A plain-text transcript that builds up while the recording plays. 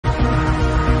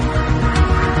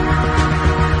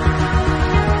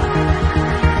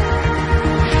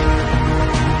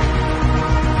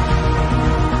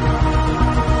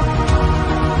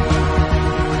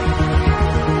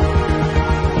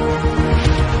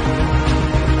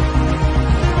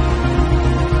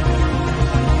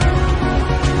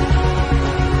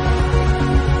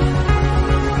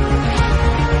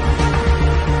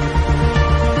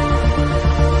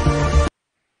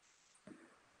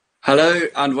Hello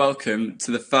and welcome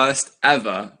to the first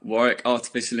ever Warwick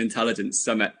Artificial Intelligence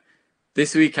Summit.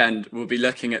 This weekend, we'll be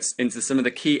looking into some of the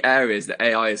key areas that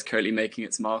AI is currently making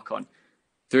its mark on.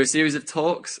 Through a series of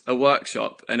talks, a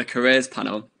workshop, and a careers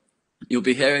panel, you'll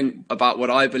be hearing about what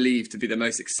I believe to be the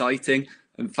most exciting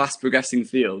and fast progressing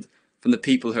field from the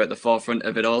people who are at the forefront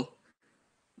of it all.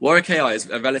 Warwick AI is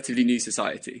a relatively new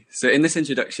society, so in this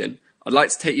introduction, I'd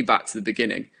like to take you back to the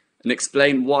beginning and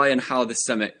explain why and how this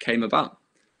summit came about.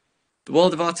 The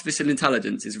world of artificial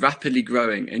intelligence is rapidly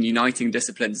growing and uniting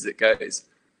disciplines as it goes.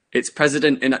 It's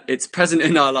present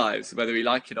in our lives, whether we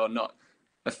like it or not.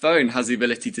 A phone has the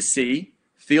ability to see,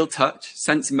 feel touch,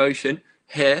 sense emotion,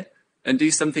 hear, and do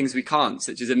some things we can't,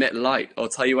 such as emit light or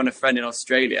tell you when a friend in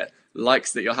Australia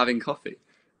likes that you're having coffee.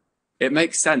 It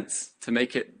makes sense to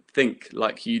make it think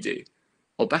like you do,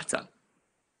 or better.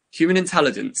 Human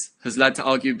intelligence has led to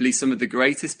arguably some of the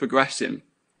greatest progression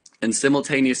and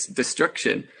simultaneous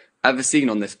destruction ever seen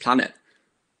on this planet.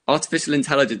 Artificial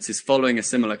intelligence is following a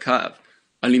similar curve,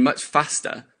 only much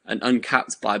faster and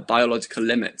uncapped by biological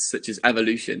limits such as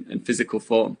evolution and physical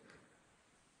form.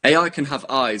 AI can have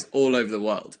eyes all over the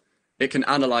world. It can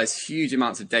analyze huge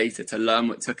amounts of data to learn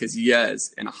what took us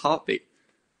years in a heartbeat.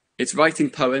 It's writing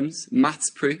poems,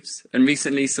 maths proofs, and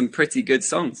recently some pretty good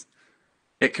songs.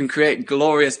 It can create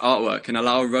glorious artwork and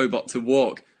allow a robot to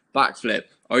walk, backflip,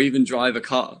 or even drive a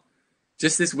car.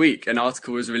 Just this week, an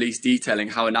article was released detailing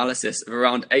how analysis of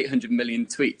around 800 million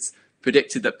tweets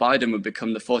predicted that Biden would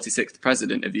become the 46th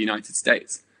president of the United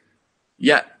States.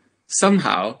 Yet,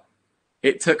 somehow,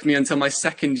 it took me until my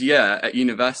second year at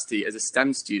university as a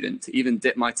STEM student to even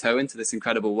dip my toe into this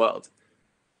incredible world.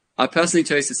 I personally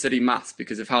chose to study maths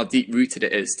because of how deep-rooted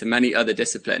it is to many other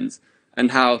disciplines, and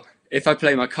how, if I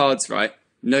play my cards right,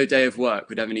 no day of work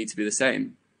would ever need to be the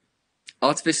same.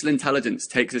 Artificial intelligence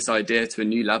takes this idea to a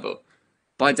new level.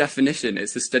 By definition,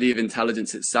 it's the study of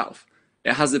intelligence itself.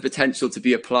 It has the potential to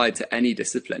be applied to any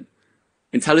discipline.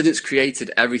 Intelligence created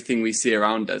everything we see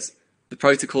around us. The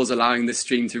protocols allowing this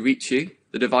stream to reach you,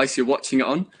 the device you're watching it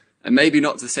on, and maybe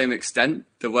not to the same extent,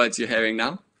 the words you're hearing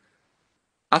now.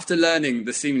 After learning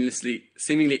the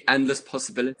seemingly endless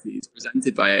possibilities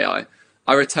presented by AI,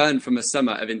 I returned from a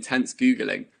summer of intense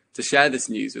Googling to share this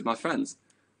news with my friends,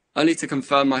 only to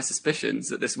confirm my suspicions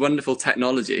that this wonderful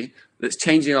technology that's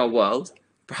changing our world,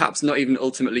 perhaps not even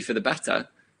ultimately for the better,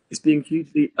 is being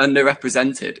hugely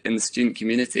underrepresented in the student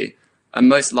community and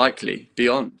most likely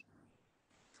beyond.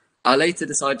 I later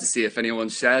decided to see if anyone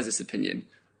shares this opinion,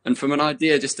 and from an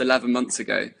idea just 11 months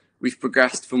ago, we've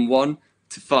progressed from 1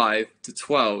 to 5 to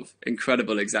 12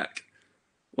 incredible exec.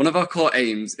 One of our core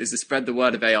aims is to spread the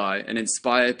word of AI and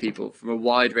inspire people from a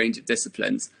wide range of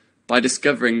disciplines by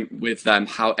discovering with them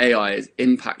how AI is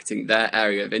impacting their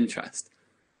area of interest.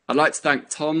 I'd like to thank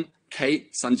Tom,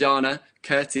 Kate, Sanjana,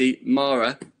 Kirti,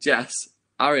 Mara, Jess,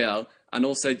 Ariel, and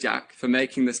also Jack for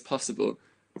making this possible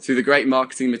through the great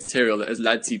marketing material that has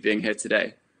led to you being here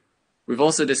today. We've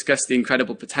also discussed the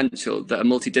incredible potential that a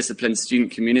multidisciplinary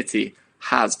student community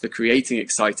has for creating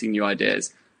exciting new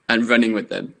ideas and running with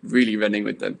them, really running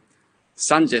with them.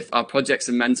 Sanjif, our projects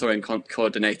and mentoring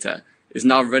coordinator, is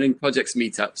now running projects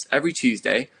meetups every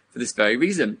Tuesday for this very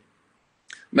reason.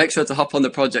 Make sure to hop on the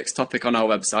projects topic on our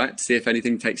website to see if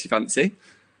anything takes your fancy.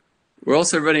 We're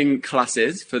also running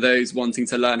classes for those wanting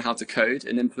to learn how to code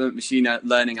and implement machine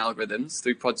learning algorithms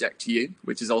through Project U,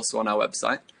 which is also on our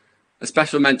website. A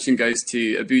special mention goes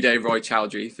to Abude Roy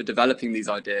Chowdhury for developing these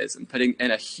ideas and putting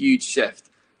in a huge shift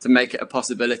to make it a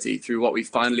possibility through what we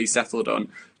finally settled on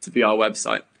to be our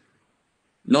website.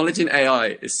 Knowledge in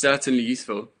AI is certainly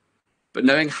useful, but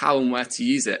knowing how and where to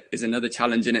use it is another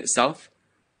challenge in itself.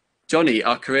 Johnny,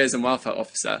 our Careers and Welfare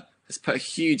Officer, has put a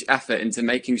huge effort into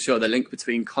making sure the link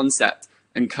between concept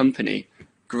and company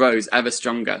grows ever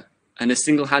stronger, and has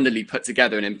single-handedly put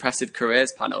together an impressive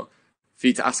careers panel for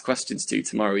you to ask questions to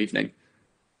tomorrow evening.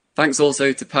 Thanks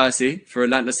also to Percy for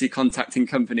relentlessly contacting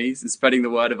companies and spreading the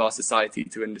word of our society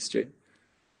to industry.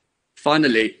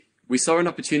 Finally, we saw an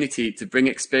opportunity to bring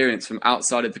experience from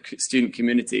outside of the student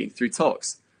community through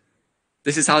talks.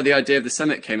 This is how the idea of the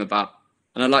summit came about,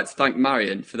 and I'd like to thank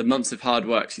Marion for the months of hard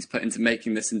work she's put into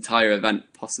making this entire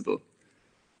event possible.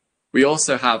 We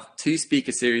also have 2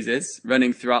 speaker series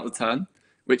running throughout the term,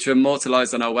 which are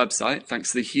immortalised on our website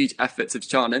thanks to the huge efforts of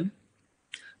Charnan,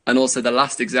 and also the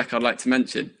last exec I'd like to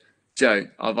mention, Joe,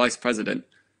 our Vice President,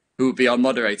 who will be our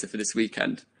moderator for this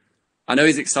weekend. I know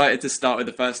he's excited to start with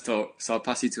the first talk, so I'll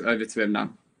pass you over to him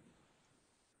now.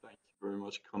 Thank you very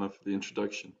much, Connor, for the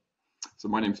introduction. So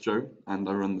my name's Joe, and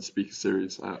I run the speaker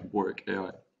series at Warwick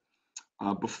AI.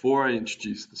 Before I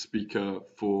introduce the speaker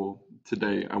for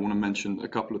today, I want to mention a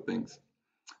couple of things.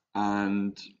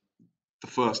 And The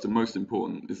first and most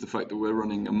important is the fact that we're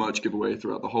running a merch giveaway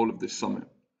throughout the whole of this summit.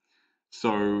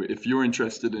 So if you're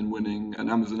interested in winning an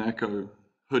Amazon Echo,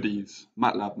 hoodies,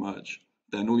 MATLAB merch,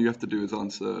 then all you have to do is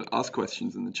ask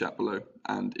questions in the chat below.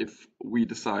 And if we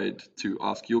decide to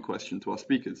ask your question to our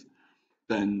speakers,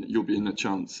 then you'll be in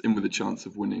with a chance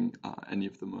of winning any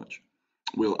of the merch.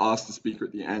 We'll ask the speaker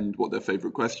at the end what their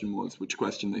favorite question was, which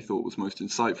question they thought was most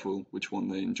insightful, which one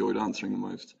they enjoyed answering the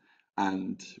most,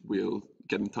 and we'll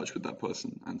get in touch with that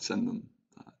person and send them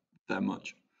their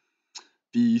merch.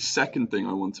 The second thing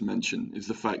I want to mention is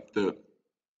the fact that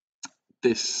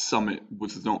this summit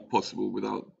was not possible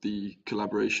without the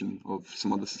collaboration of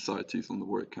some other societies on the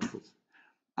Warwick campus.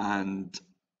 And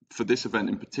for this event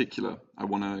in particular, I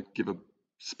want to give a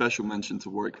special mention to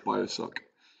Warwick Biosoc.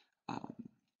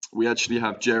 We actually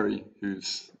have Jerry,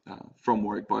 who's from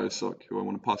Warwick Biosoc, who I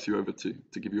want to pass you over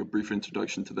to give you a brief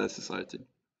introduction to their society.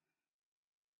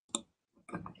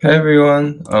 Hey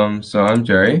everyone, so I'm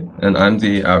Jerry, and I'm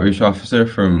the outreach officer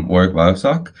from Warwick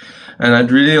Biosoc, and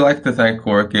I'd really like to thank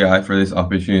Warwick AI for this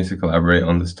opportunity to collaborate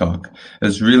on this talk.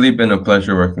 It's really been a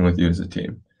pleasure working with you as a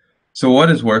team. So what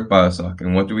is Warwick Biosoc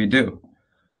and what do we do?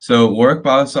 So Warwick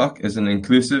Biosoc is an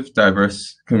inclusive,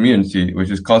 diverse community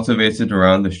which is cultivated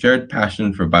around the shared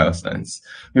passion for bioscience.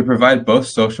 We provide both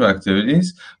social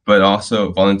activities, but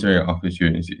also volunteering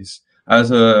opportunities.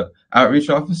 As an outreach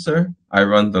officer, I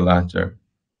run the latter.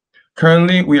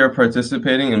 Currently, we are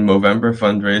participating in Movember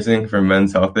fundraising for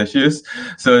men's health issues,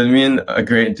 so it'd mean a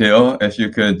great deal if you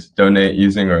could donate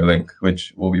using our link,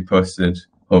 which will be posted,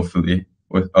 hopefully,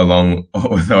 along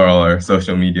with all our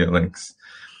social media links.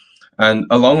 And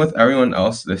along with everyone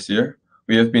else this year,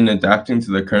 we have been adapting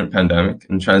to the current pandemic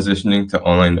and transitioning to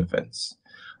online events.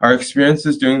 Our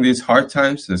experiences during these hard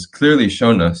times has clearly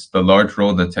shown us the large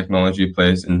role that technology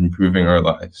plays in improving our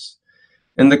lives.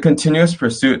 In the continuous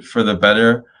pursuit for the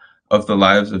better of the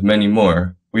lives of many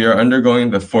more, we are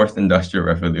undergoing the fourth industrial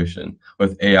revolution,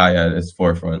 with AI at its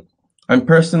forefront. I'm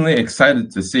personally excited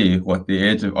to see what the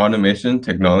age of automation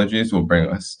technologies will bring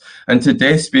us, and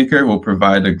today's speaker will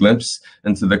provide a glimpse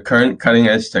into the current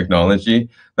cutting-edge technology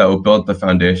that will build the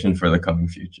foundation for the coming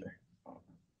future.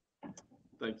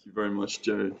 Thank you very much,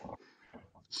 Jerry.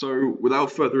 So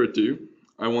without further ado,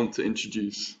 I want to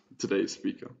introduce today's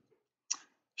speaker.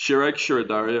 Cheerag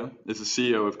Shirodaria is the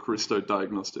CEO of Caristo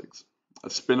Diagnostics, a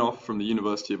spin-off from the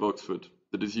University of Oxford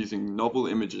that is using novel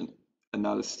imaging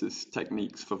analysis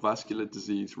techniques for vascular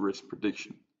disease risk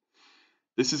prediction.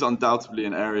 This is undoubtedly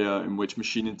an area in which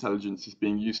machine intelligence is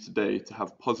being used today to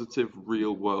have positive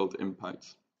real-world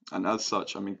impacts. And as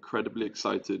such, I'm incredibly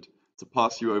excited to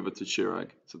pass you over to Cheerag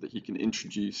so that he can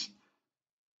introduce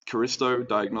Caristo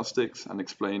Diagnostics and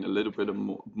explain a little bit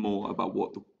more about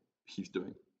what he's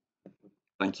doing.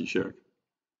 Thank you, Cheerag.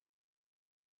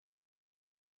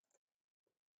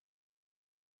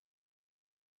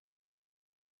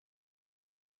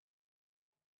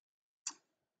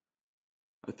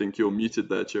 I think you're muted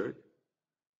there, Cheerag.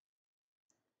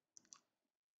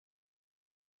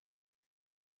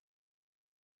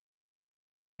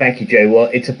 Thank you, Joe. Well,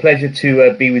 it's a pleasure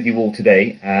to be with you all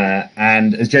today.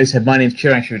 And as Joe said, my name is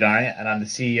Cheerag Shirodaria, and I'm the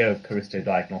CEO of Caristo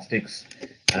Diagnostics.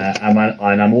 And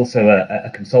I'm also a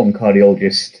consultant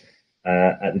cardiologist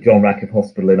at the John Radcliffe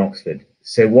Hospital in Oxford.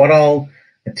 So what I'll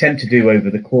attempt to do over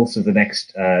the course of the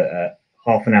next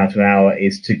half an hour to an hour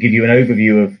is to give you an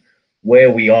overview of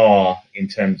where we are in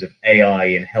terms of AI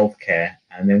in healthcare,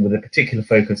 and then with a particular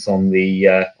focus on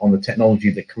the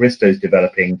technology that Caristo is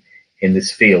developing in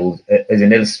this field as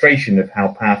an illustration of how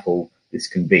powerful this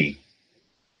can be.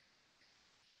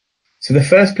 So the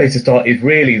first place to start is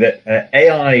really that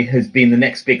AI has been the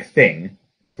next big thing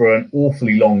for an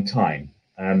awfully long time.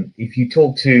 If you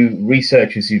talk to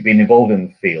researchers who've been involved in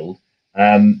the field,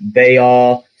 they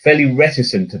are fairly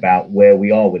reticent about where we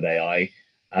are with AI,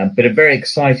 but are very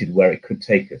excited where it could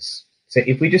take us. So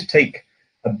if we just take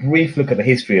a brief look at the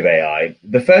history of AI,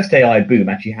 the first AI boom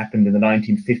actually happened in the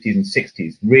 1950s and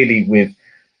 60s, really with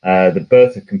the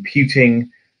birth of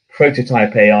computing.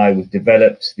 Prototype AI was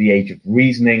developed, the age of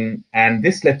reasoning, and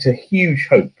this led to huge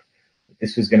hope that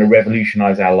this was going to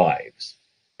revolutionize our lives.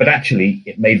 But actually,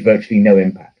 it made virtually no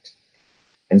impact.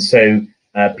 And so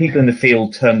people in the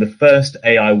field termed the first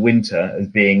AI winter as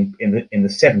being in the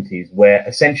 70s, where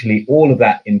essentially all of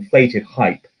that inflated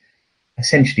hype,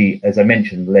 essentially, as I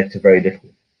mentioned, led to very little.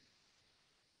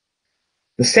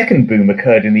 The second boom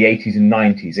occurred in the 80s and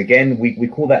 90s. Again, we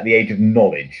call that the age of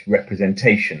knowledge,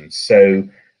 representation. So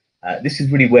this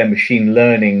is really where machine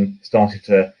learning started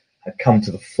to come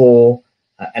to the fore.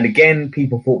 And again,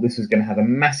 people thought this was going to have a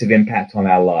massive impact on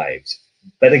our lives.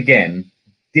 But again,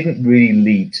 didn't really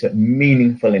lead to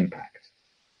meaningful impact.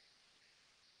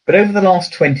 But over the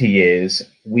last 20 years,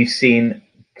 we've seen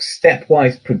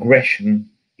stepwise progression,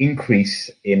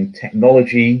 increase in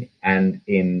technology and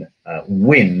in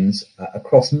wins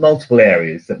across multiple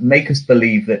areas that make us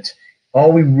believe that, are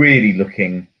we really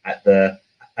looking at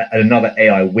another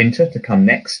AI winter to come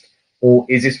next? Or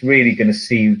is this really going to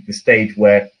see the stage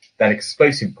where that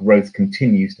explosive growth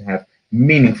continues to have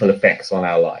meaningful effects on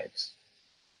our lives?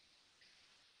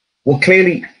 Well,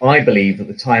 clearly, I believe that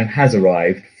the time has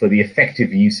arrived for the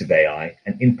effective use of AI,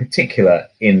 and in particular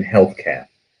in healthcare.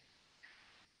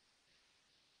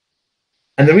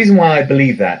 And the reason why I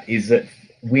believe that is that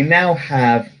we now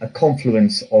have a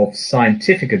confluence of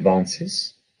scientific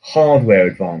advances, hardware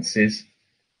advances,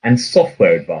 and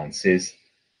software advances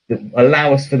that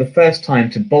allow us for the first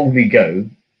time to boldly go,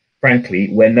 frankly,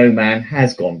 where no man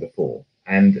has gone before.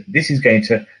 And this is going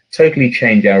to totally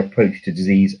change our approach to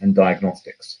disease and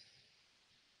diagnostics.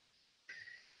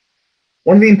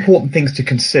 One of the important things to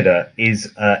consider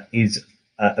is a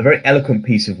very eloquent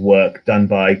piece of work done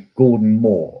by Gordon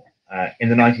Moore in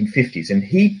the 1950s. And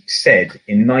he said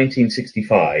in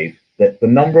 1965 that the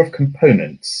number of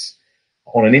components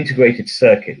on an integrated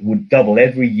circuit would double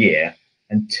every year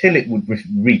until it would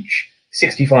reach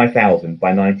 65,000 by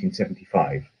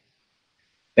 1975.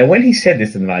 Now, when he said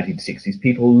this in the 1960s,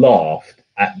 people laughed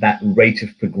at that rate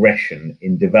of progression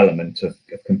in development of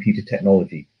computer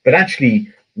technology. But actually,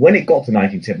 when it got to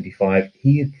 1975,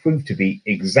 he had proved to be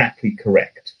exactly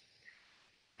correct.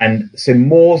 And so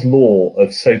Moore's law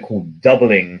of so-called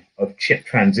doubling of chip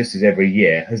transistors every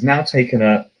year has now taken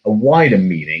a wider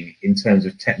meaning in terms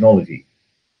of technology.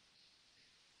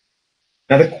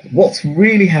 Now, what's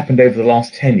really happened over the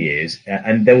last 10 years,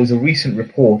 and there was a recent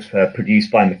report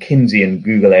produced by McKinsey and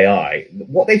Google AI,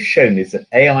 what they've shown is that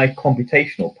AI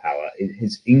computational power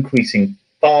is increasing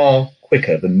far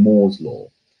quicker than Moore's law.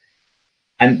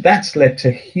 And that's led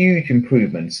to huge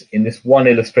improvements in this one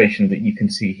illustration that you can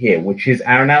see here, which is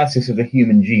our analysis of the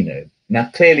human genome. Now,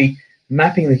 clearly,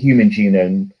 mapping the human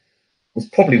genome was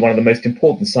probably one of the most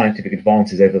important scientific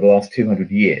advances over the last 200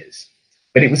 years.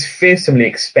 But it was fearsomely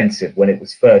expensive when it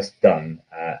was first done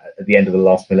at the end of the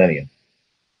last millennium.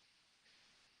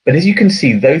 But as you can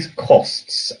see, those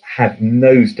costs have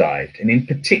nosedived. And in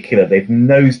particular, they've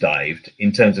nosedived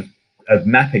in terms of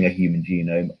mapping a human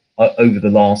genome over the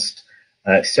last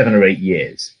 7 or 8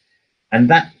 years. And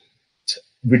that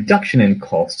reduction in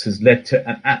costs has led to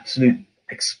an absolute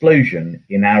explosion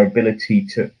in our ability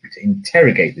to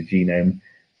interrogate the genome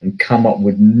and come up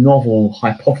with novel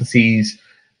hypotheses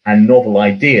and novel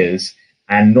ideas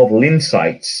and novel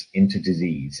insights into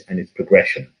disease and its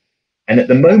progression. And at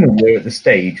the moment, we're at the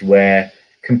stage where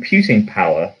computing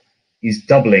power is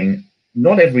doubling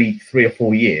not every 3 or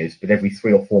 4 years, but every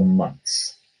 3 or 4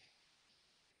 months.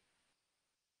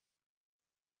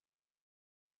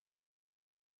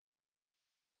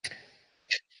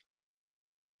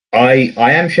 I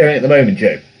am sharing at the moment,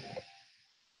 Joe.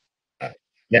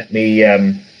 Let me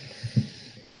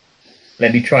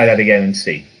try that again and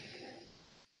see.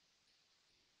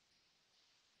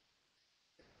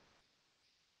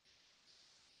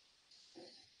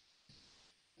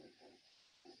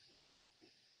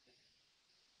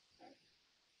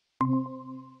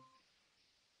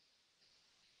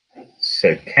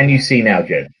 So, can you see now,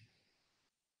 Joe?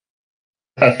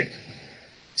 Perfect.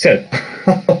 So,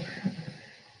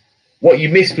 what you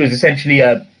missed was essentially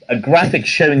a graphic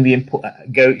showing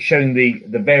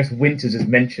the various winters as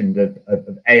mentioned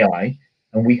of AI,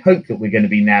 and we hope that we're going to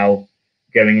be now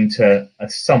going into a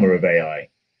summer of AI.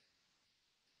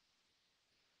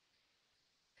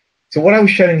 So what I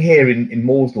was showing here in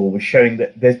Moore's law was showing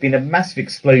that there's been a massive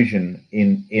explosion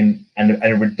and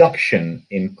a reduction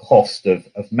in cost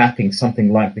of mapping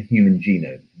something like the human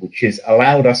genome, which has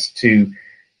allowed us to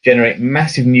generate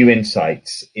massive new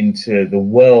insights into the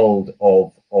world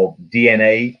of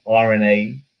DNA,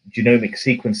 RNA, genomic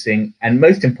sequencing, and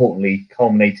most importantly,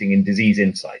 culminating in disease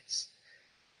insights.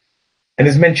 And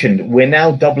as mentioned, we're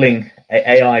now doubling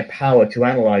AI power to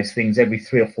analyze things every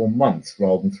 3 or 4 months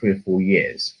rather than 3 or 4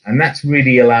 years. And that's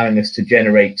really allowing us to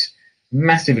generate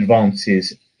massive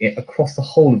advances across the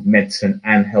whole of medicine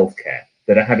and healthcare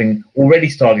that are having already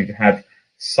started to have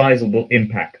sizable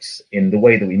impacts in the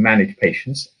way that we manage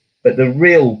patients, but the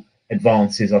real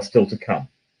advances are still to come.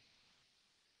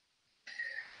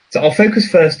 So I'll focus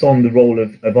first on the role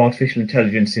of artificial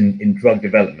intelligence in drug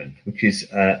development, which is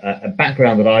a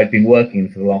background that I've been working in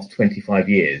for the last 25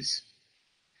 years.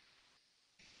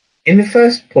 In the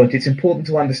first point, it's important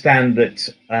to understand that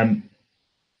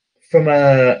from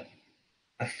a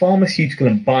pharmaceutical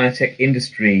and biotech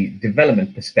industry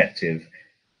development perspective,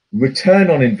 return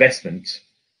on investment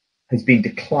has been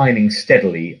declining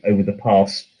steadily over the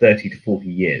past 30 to 40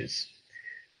 years.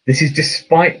 This is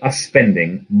despite us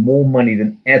spending more money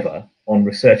than ever on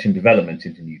research and development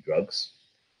into new drugs.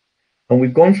 And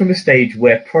we've gone from a stage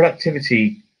where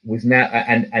productivity was now,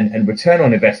 and return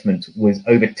on investment was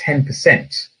over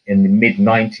 10% in the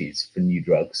mid-90s for new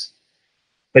drugs,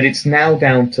 but it's now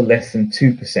down to less than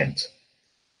 2%.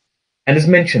 And as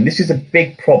mentioned, this is a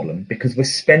big problem because we're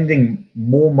spending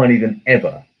more money than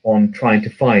ever on trying to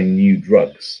find new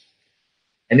drugs.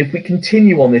 And if we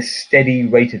continue on this steady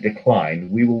rate of decline,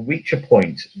 we will reach a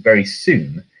point very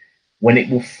soon when it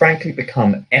will frankly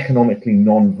become economically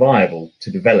non-viable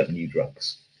to develop new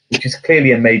drugs, which is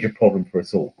clearly a major problem for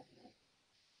us all.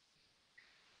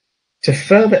 To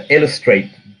further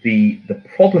illustrate the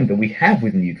problem that we have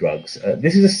with new drugs,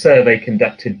 this is a survey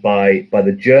conducted by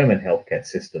the German healthcare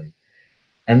system,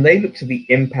 and they looked at the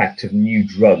impact of new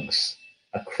drugs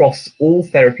across all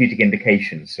therapeutic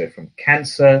indications, so from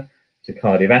cancer to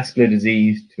cardiovascular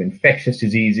disease, to infectious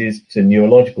diseases, to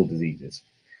neurological diseases.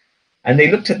 And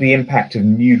they looked at the impact of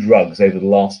new drugs over the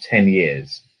last 10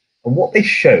 years. And what they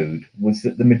showed was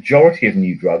that the majority of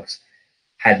new drugs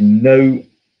had no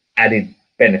added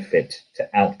benefit to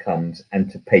outcomes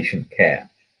and to patient care.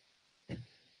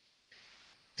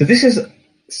 So this is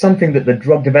something that the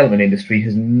drug development industry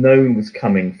has known was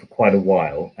coming for quite a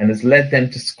while and has led them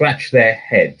to scratch their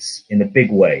heads in a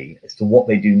big way as to what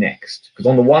they do next. Because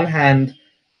on the one hand,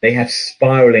 they have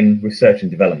spiraling research and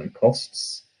development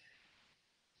costs,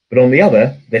 but on the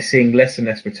other, they're seeing less and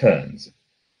less returns.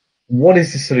 What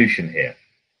is the solution here?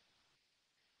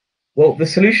 Well, the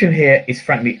solution here is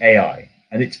frankly AI,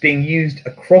 and it's being used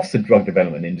across the drug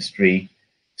development industry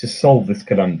to solve this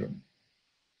conundrum.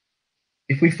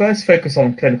 If we first focus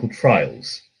on clinical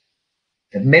trials,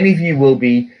 many of you will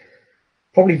be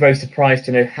probably very surprised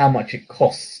to know how much it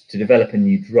costs to develop a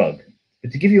new drug.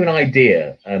 But to give you an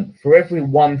idea, for every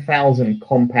 1,000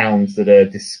 compounds that are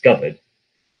discovered,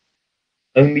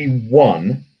 only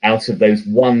one out of those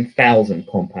 1,000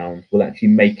 compounds will actually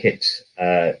make it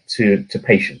to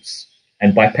patients.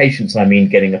 And by patients, I mean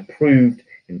getting approved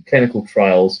in clinical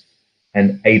trials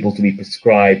and able to be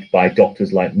prescribed by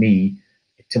doctors like me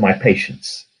to my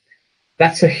patients.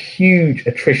 That's a huge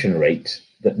attrition rate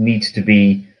that needs to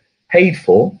be paid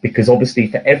for, because obviously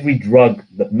for every drug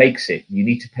that makes it, you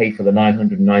need to pay for the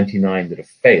 999 that have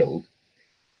failed.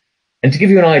 And to give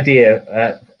you an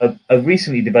idea, a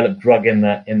recently developed drug in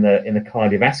the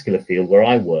cardiovascular field where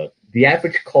I work, the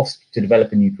average cost to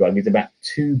develop a new drug is about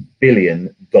 $2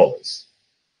 billion.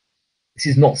 This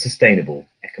is not sustainable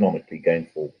economically going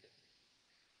forward.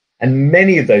 And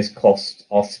many of those costs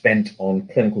are spent on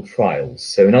clinical trials.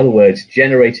 So in other words,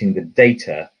 generating the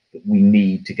data that we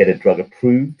need to get a drug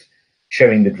approved,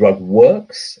 showing the drug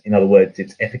works, in other words,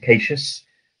 it's efficacious,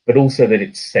 but also that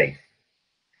it's safe.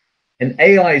 And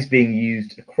AI is being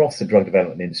used across the drug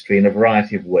development industry in a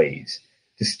variety of ways,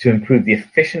 to improve the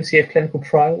efficiency of clinical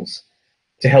trials,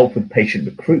 to help with patient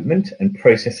recruitment and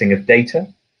processing of data.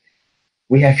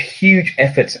 We have huge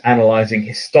efforts analyzing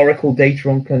historical data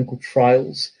on clinical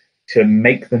trials to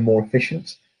make them more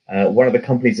efficient. One of the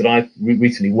companies that I've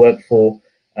recently worked for,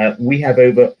 we have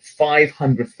over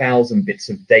 500,000 bits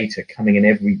of data coming in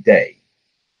every day.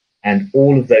 And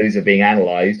all of those are being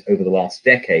analyzed over the last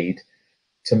decade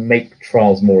to make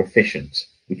trials more efficient.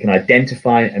 We can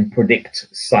identify and predict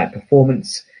site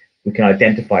performance. We can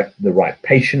identify the right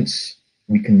patients.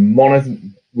 We can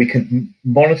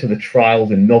monitor the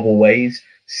trials in novel ways,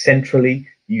 centrally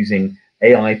using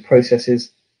AI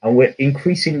processes. And we're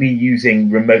increasingly using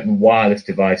remote and wireless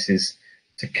devices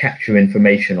to capture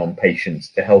information on patients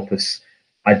to help us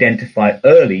identify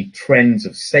early trends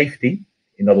of safety,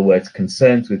 in other words,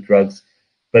 concerns with drugs,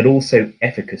 but also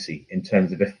efficacy in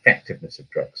terms of effectiveness of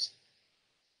drugs.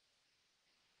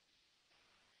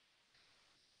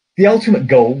 The ultimate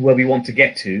goal where we want to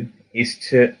get to is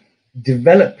to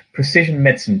develop precision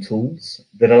medicine tools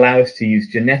that allow us to use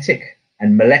genetic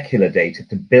and molecular data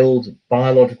to build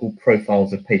biological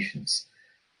profiles of patients.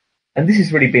 And this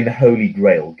has really been the holy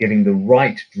grail, giving the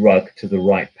right drug to the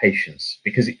right patients,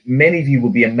 because many of you will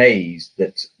be amazed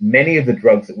that many of the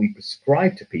drugs that we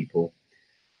prescribe to people,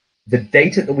 the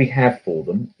data that we have for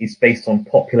them is based on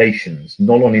populations,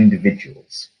 not on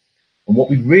individuals. And what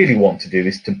we really want to do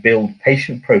is to build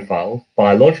patient profiles,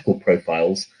 biological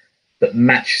profiles that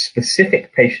match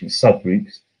specific patient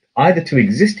subgroups, either to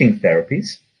existing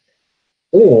therapies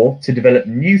or to develop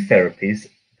new therapies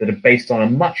that are based on a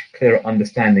much clearer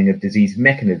understanding of disease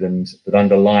mechanisms that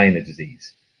underlie a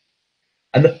disease.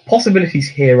 And the possibilities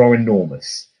here are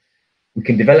enormous. We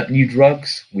can develop new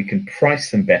drugs, we can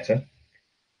price them better,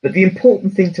 but the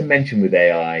important thing to mention with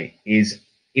AI is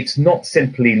it's not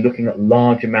simply looking at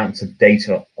large amounts of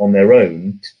data on their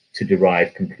own to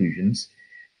derive conclusions.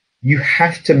 You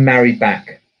have to marry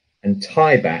back and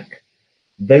tie back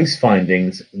those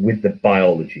findings with the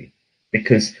biology,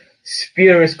 because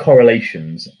spurious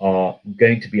correlations are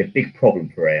going to be a big problem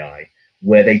for AI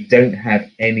where they don't have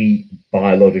any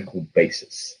biological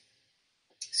basis.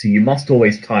 So you must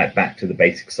always tie it back to the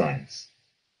basic science.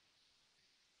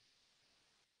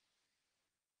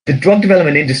 The drug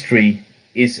development industry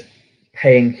is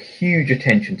paying huge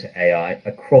attention to AI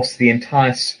across the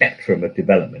entire spectrum of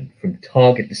development, from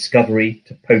target discovery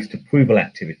to post-approval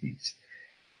activities.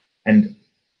 And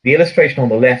the illustration on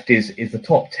the left is the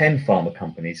top 10 pharma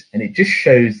companies, and it just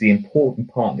shows the important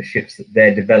partnerships that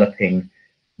they're developing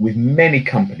with many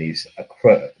companies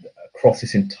across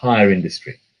this entire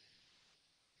industry.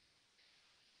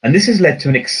 And this has led to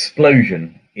an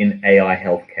explosion in AI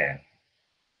healthcare.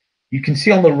 You can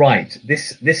see on the right,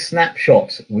 this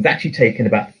snapshot was actually taken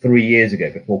about 3 years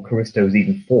ago, before Caristo was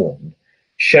even formed,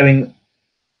 showing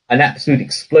an absolute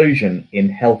explosion in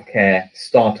healthcare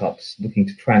startups looking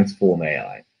to transform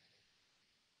AI.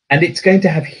 And it's going to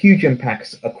have huge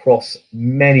impacts across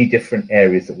many different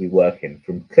areas that we work in,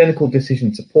 from clinical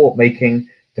decision support making,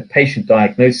 to patient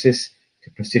diagnosis,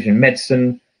 to precision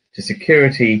medicine, to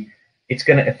security. It's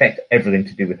going to affect everything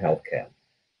to do with healthcare.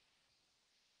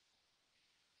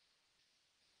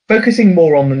 Focusing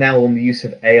more on the use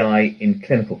of AI in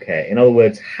clinical care. In other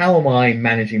words, how am I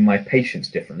managing my patients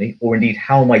differently, or indeed,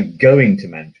 how am I going to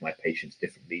manage my patients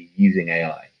differently using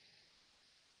AI?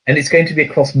 And it's going to be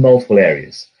across multiple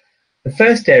areas. The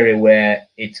first area where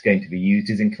it's going to be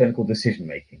used is in clinical decision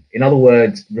making. In other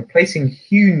words, replacing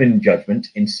human judgment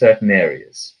in certain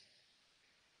areas.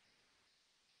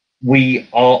 We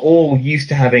are all used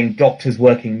to having doctors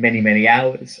working many, many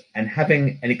hours, and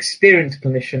having an experienced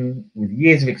clinician with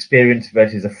years of experience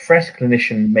versus a fresh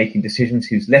clinician making decisions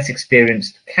who's less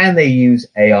experienced. Can they use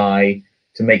AI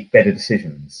to make better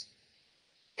decisions?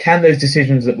 Can those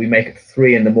decisions that we make at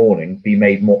 3 in the morning be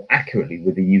made more accurately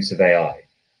with the use of AI?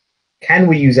 Can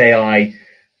we use AI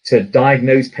to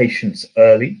diagnose patients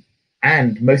early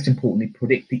and, most importantly,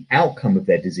 predict the outcome of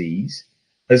their disease,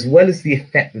 as well as the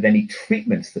effect that any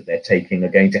treatments that they're taking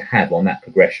are going to have on that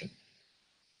progression?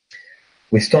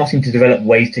 We're starting to develop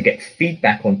ways to get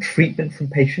feedback on treatment from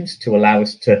patients to allow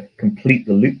us to complete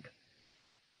the loop.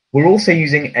 We're also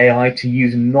using AI to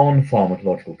use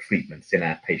non-pharmacological treatments in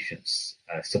our patients.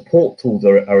 Support tools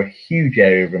are a huge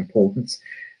area of importance,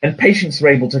 and patients are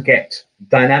able to get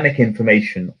dynamic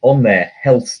information on their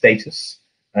health status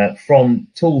from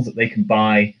tools that they can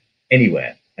buy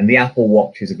anywhere. And the Apple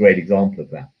Watch is a great example of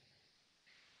that.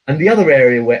 And the other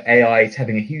area where AI is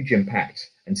having a huge impact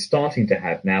and starting to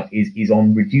have now is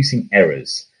on reducing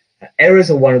errors. Errors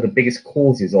are one of the biggest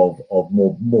causes of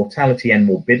mortality and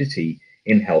morbidity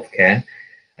in healthcare.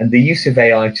 And the use of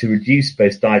AI to reduce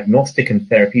both diagnostic and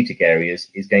therapeutic areas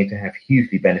is going to have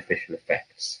hugely beneficial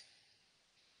effects.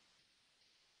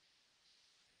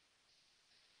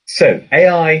 So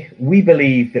AI, we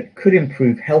believe, that could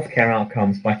improve healthcare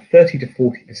outcomes by 30 to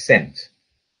 40%,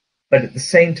 but at the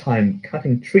same time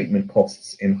cutting treatment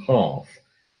costs in half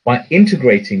by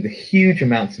integrating the huge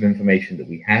amounts of information that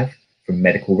we have from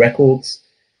medical records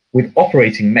with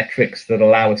operating metrics that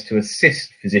allow us to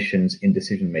assist physicians in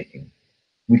decision making.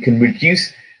 We can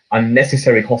reduce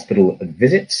unnecessary hospital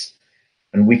visits,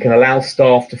 and we can allow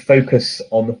staff to focus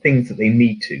on the things that they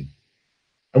need to.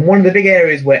 And one of the big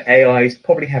areas where AI is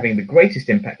probably having the greatest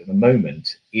impact at the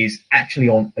moment is actually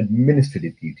on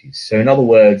administrative duties. So in other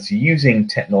words, using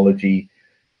technology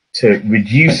to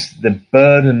reduce the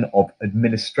burden of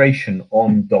administration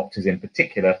on doctors in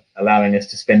particular, allowing us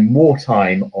to spend more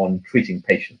time on treating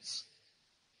patients.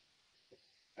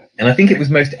 And I think it was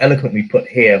most eloquently put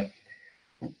here,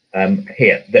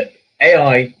 that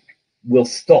AI will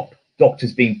stop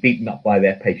doctors being beaten up by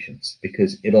their patients,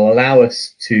 because it'll allow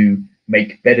us to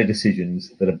make better decisions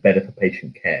that are better for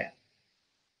patient care.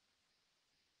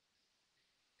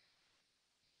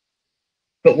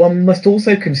 But one must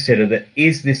also consider that,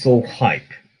 is this all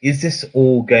hype? Is this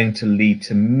all going to lead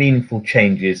to meaningful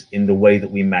changes in the way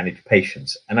that we manage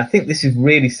patients? And I think this is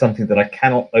really something that I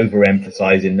cannot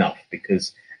overemphasize enough,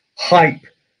 because hype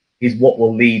is what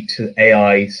will lead to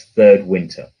AI's third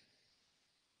winter.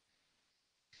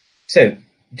 So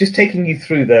just taking you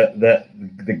through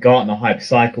the Gartner hype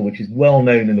cycle, which is well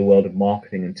known in the world of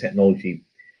marketing and technology.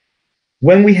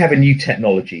 When we have a new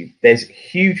technology, there's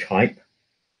huge hype.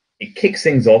 It kicks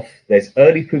things off. There's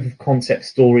early proof of concept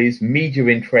stories, media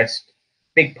interest,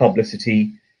 big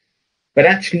publicity, but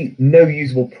actually no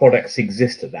usable products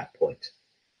exist at that point.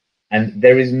 And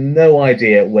there is no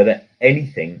idea whether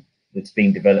anything that's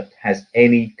being developed has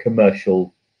any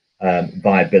commercial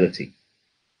viability.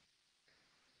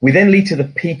 We then lead to the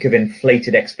peak of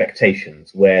inflated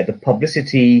expectations, where the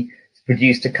publicity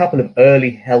produced a couple of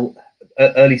early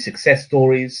success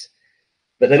stories,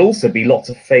 but there'll also be lots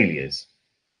of failures.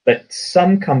 But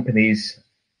some companies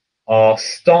are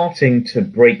starting to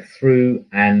break through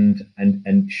and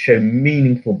show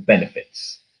meaningful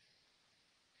benefits.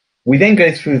 We then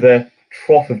go through the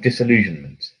trough of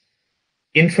disillusionment.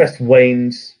 Interest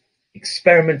wanes,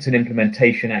 experiments and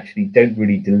implementation actually don't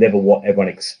really deliver what everyone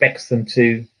expects them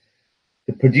to.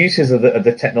 The producers of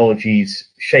the technologies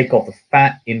shake off the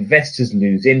fat, investors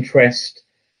lose interest,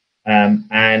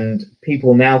 and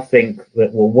people now think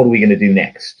that, well, what are we going to do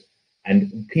next?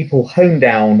 And people hone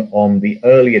down on the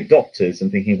early adopters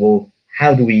and thinking, well,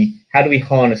 how do we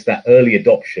harness that early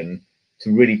adoption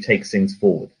to really take things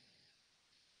forward?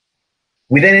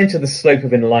 We then enter the slope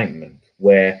of enlightenment,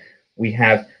 where we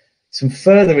have some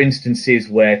further instances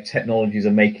where technologies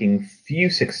are making few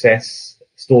success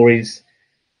stories.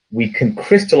 We can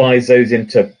crystallize those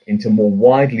into more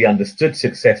widely understood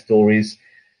success stories.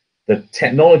 The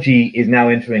technology is now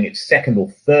entering its second or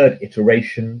third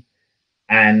iteration,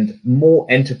 and more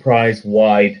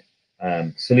enterprise-wide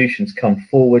solutions come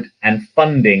forward, and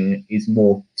funding is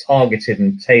more targeted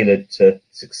and tailored to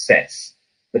success.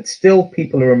 But still,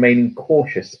 people are remaining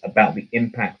cautious about the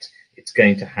impact it's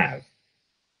going to have.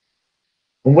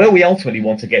 And where we ultimately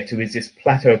want to get to is this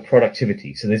plateau of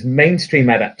productivity. So there's mainstream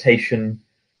adaptation,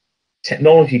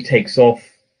 technology takes off,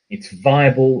 it's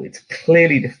viable, it's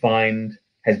clearly defined,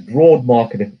 has broad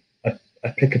market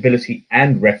applicability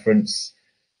and reference,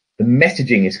 the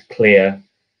messaging is clear,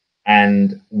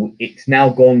 and it's now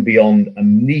gone beyond a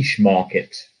niche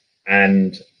market,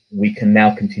 and we can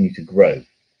now continue to grow.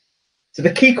 So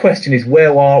the key question is,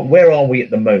 where are we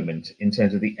at the moment in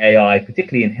terms of the AI,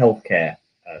 particularly in healthcare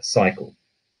cycle?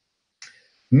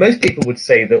 Most people would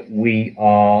say that we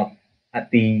are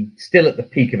still at the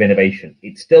peak of innovation.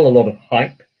 It's still a lot of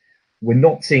hype. We're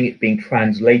not seeing it being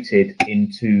translated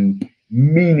into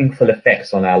meaningful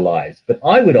effects on our lives. But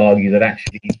I would argue that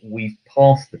actually we've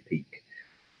passed the peak.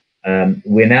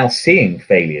 We're now seeing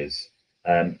failures,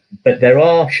 but there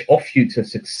are offshoots of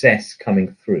success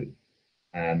coming through.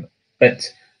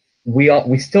 But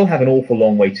we still have an awful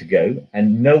long way to go,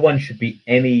 and no one should be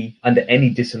under any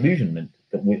disillusionment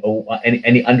or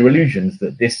any under illusions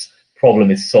that this problem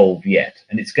is solved yet.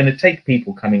 And it's going to take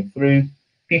people coming through,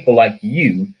 people like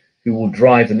you, who will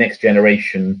drive the next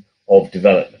generation of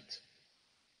development.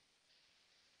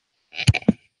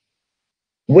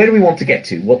 Where do we want to get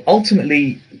to? Well,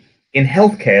 ultimately, in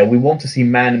healthcare, we want to see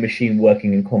man and machine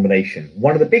working in combination.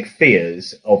 One of the big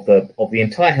fears of the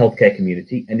entire healthcare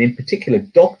community, and in particular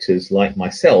doctors like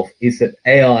myself, is that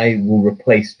AI will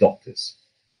replace doctors.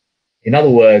 In other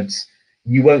words,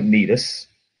 you won't need us,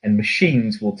 and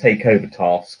machines will take over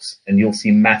tasks, and you'll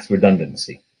see mass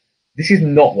redundancy. This is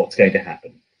not what's going to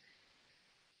happen.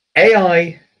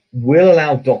 AI will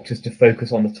allow doctors to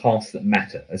focus on the tasks that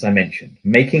matter, as I mentioned,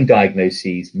 making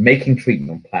diagnoses, making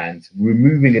treatment plans,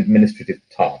 removing administrative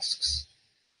tasks.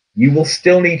 You will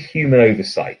still need human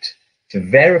oversight to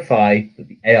verify that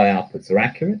the AI outputs are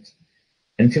accurate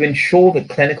and to ensure that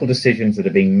clinical decisions that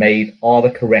are being made are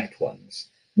the correct ones.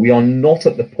 We are not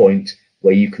at the point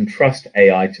where you can trust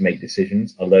AI to make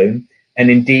decisions alone, and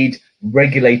indeed,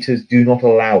 regulators do not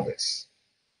allow this.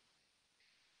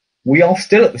 We are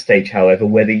still at the stage, however,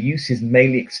 where the use is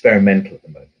mainly experimental at the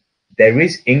moment. There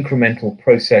is incremental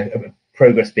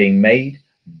progress being made.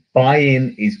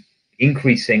 Buy-in is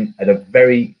increasing at a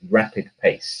very rapid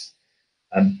pace,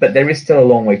 but there is still a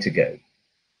long way to go.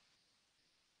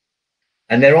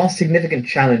 And there are significant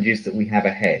challenges that we have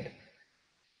ahead.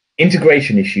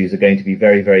 Integration issues are going to be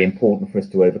very, very important for us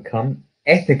to overcome.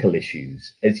 Ethical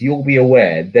issues, as you'll be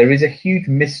aware, there is a huge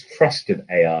mistrust of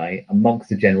AI amongst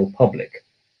the general public.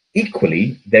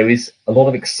 Equally, there is a lot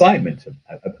of excitement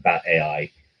about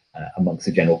AI amongst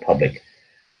the general public.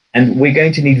 And we're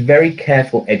going to need very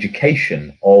careful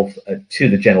education to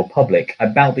the general public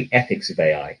about the ethics of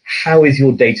AI. How is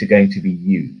your data going to be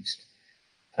used?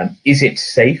 Is it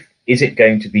safe? Is it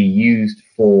going to be used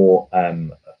for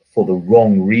the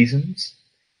wrong reasons?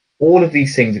 All of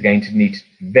these things are going to need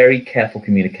very careful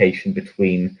communication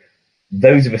between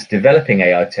those of us developing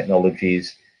AI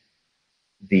technologies,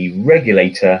 the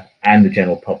regulator, and the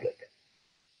general public.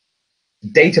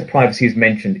 Data privacy, as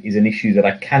mentioned, is an issue that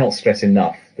I cannot stress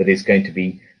enough, that is going to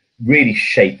be really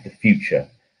shape the future.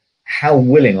 How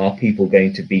willing are people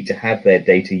going to be to have their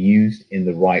data used in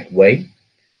the right way?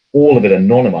 All of it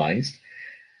anonymized.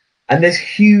 And there's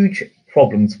huge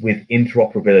problems with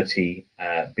interoperability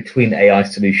between AI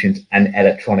solutions and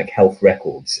electronic health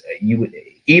records.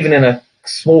 Even in a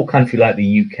small country like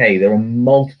the UK, there are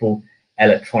multiple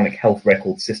electronic health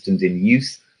record systems in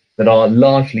use that are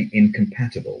largely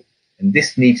incompatible, and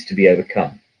this needs to be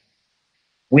overcome.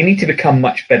 We need to become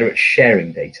much better at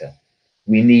sharing data.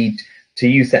 We need to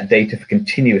use that data for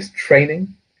continuous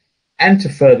training and to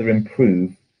further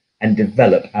improve and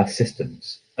develop our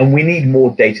systems. And we need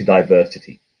more data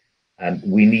diversity.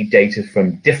 We need data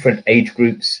from different age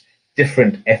groups,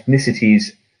 different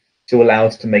ethnicities, to allow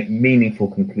us to make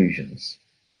meaningful conclusions.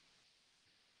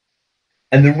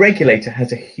 And the regulator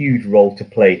has a huge role to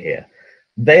play here.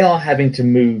 They are having to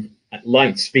move at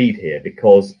light speed here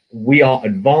because we are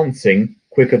advancing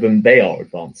quicker than they are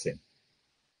advancing.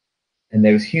 And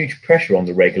there is huge pressure on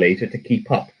the regulator to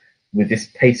keep up with this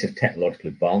pace of technological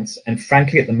advance, and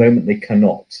frankly, at the moment, they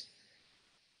cannot.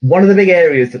 One of the big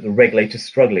areas that the regulator is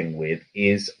struggling with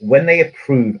is when they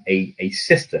approve a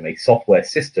system, a software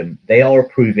system, they are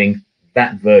approving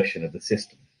that version of the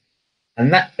system.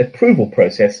 And that approval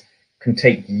process can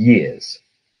take years.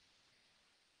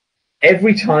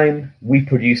 Every time we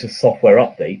produce a software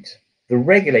update, the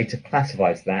regulator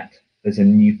classifies that as a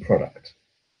new product.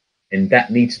 And that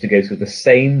needs to go through the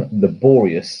same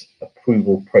laborious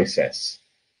approval process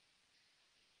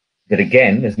that,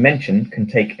 again, as mentioned, can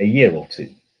take a year or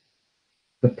two.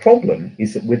 The problem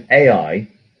is that with AI,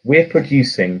 we're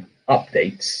producing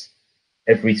updates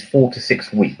every 4 to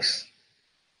 6 weeks.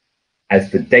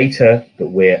 As the data that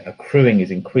we're accruing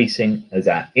is increasing, as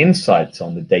our insights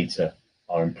on the data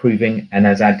are improving, and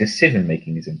as our decision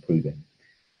making is improving.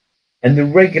 And the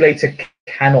regulator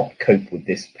cannot cope with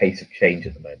this pace of change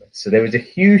at the moment. So there is a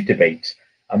huge debate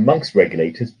amongst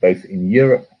regulators, both in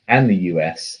Europe and the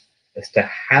US, as to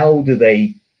how do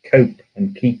they cope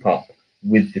and keep up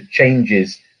with the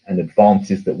changes and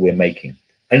advances that we're making.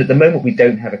 And at the moment, we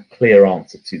don't have a clear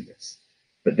answer to this,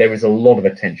 but there is a lot of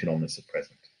attention on this at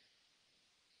present.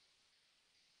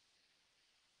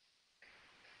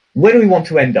 Where do we want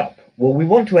to end up? Well, we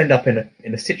want to end up in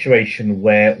a situation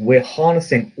where we're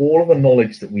harnessing all of the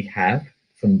knowledge that we have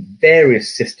from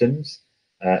various systems,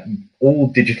 all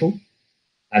digital,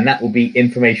 and that will be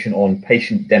information on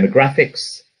patient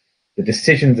demographics, the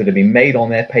decisions that have been made on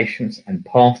their patients and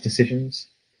past decisions.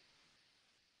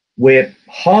 We're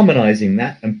harmonizing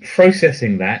that and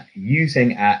processing that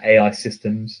using our AI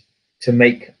systems to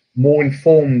make more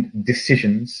informed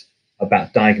decisions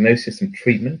about diagnosis and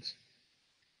treatment.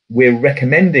 We're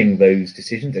recommending those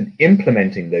decisions and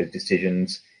implementing those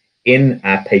decisions in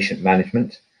our patient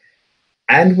management,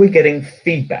 and we're getting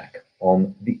feedback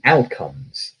on the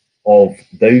outcomes of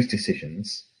those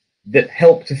decisions that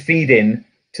help to feed in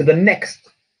to the next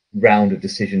round of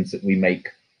decisions that we make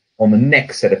on the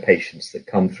next set of patients that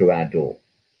come through our door.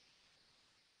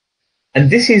 And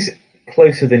this is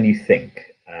closer than you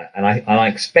think, and I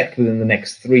expect within the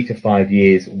next 3 to 5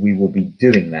 years we will be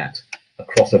doing that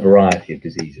across a variety of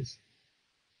diseases.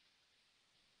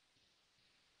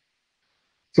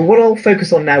 So what I'll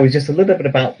focus on now is just a little bit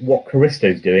about what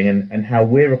Caristo is doing and how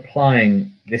we're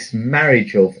applying this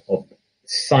marriage of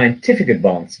scientific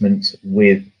advancement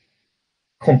with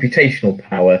computational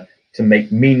power to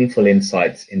make meaningful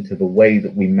insights into the way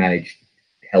that we manage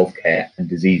healthcare and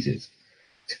diseases.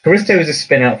 So Caristo is a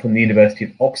spin out from the University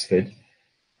of Oxford,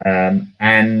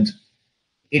 and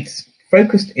it's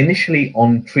focused initially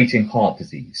on treating heart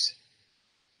disease.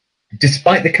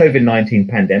 Despite the COVID-19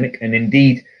 pandemic, and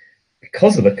indeed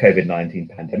because of the COVID-19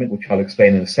 pandemic, which I'll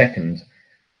explain in a second,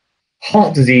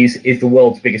 heart disease is the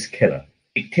world's biggest killer.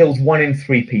 It kills 1 in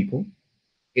 3 people.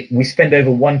 We spend over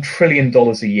 $1 trillion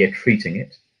a year treating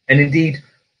it. And indeed,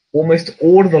 almost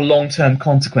all of the long-term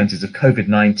consequences of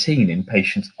COVID-19 in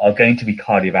patients are going to be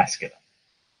cardiovascular.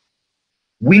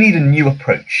 We need a new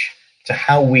approach to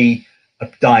how we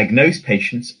diagnose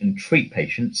patients and treat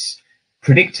patients,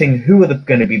 predicting who are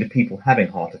going to be the people having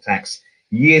heart attacks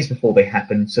years before they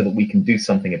happen so that we can do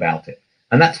something about it.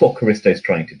 And that's what Caristo is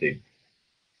trying to do.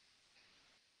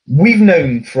 We've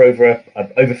known for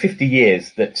over 50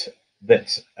 years that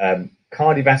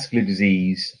cardiovascular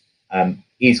disease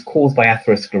is caused by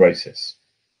atherosclerosis.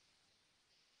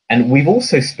 And we've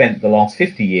also spent the last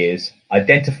 50 years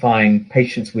identifying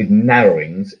patients with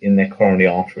narrowings in their coronary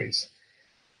arteries.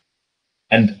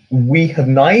 And we have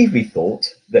naively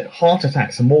thought that heart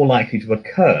attacks are more likely to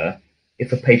occur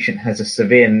if a patient has a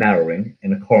severe narrowing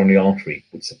in a coronary artery,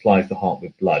 which supplies the heart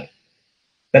with blood.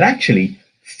 But actually,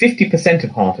 50% of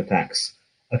heart attacks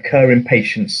occur in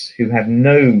patients who have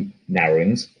no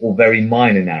narrowings or very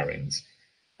minor narrowings,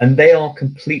 and they are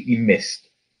completely missed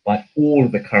by all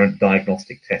of the current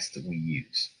diagnostic tests that we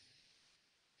use.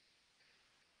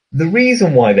 The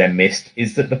reason why they're missed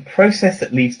is that the process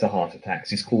that leads to heart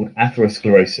attacks is called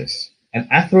atherosclerosis. And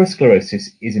atherosclerosis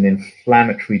is an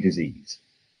inflammatory disease.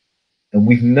 And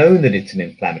we've known that it's an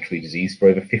inflammatory disease for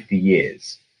over 50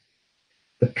 years.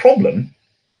 The problem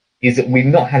is that we've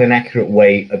not had an accurate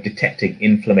way of detecting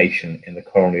inflammation in the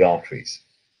coronary arteries.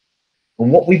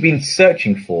 And what we've been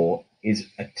searching for is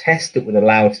a test that would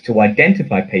allow us to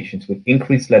identify patients with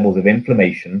increased levels of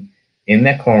inflammation in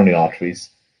their coronary arteries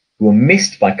who are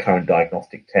missed by current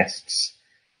diagnostic tests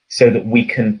so that we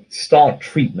can start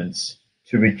treatments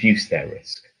to reduce their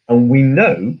risk. And we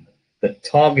know that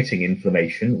targeting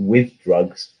inflammation with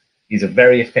drugs is a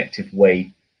very effective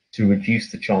way to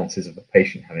reduce the chances of a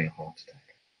patient having a heart attack.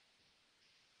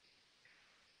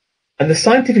 And the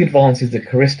scientific advances that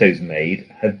Caristo's made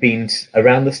have been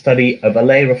around the study of a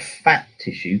layer of fat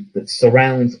tissue that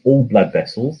surrounds all blood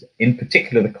vessels, in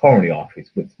particular the coronary arteries,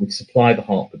 which supply the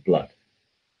heart with blood.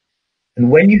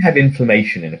 And when you have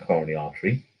inflammation in a coronary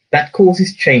artery, that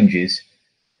causes changes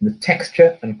in the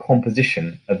texture and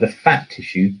composition of the fat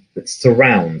tissue that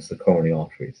surrounds the coronary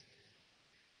arteries.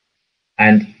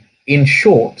 And in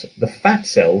short, the fat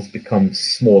cells become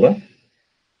smaller,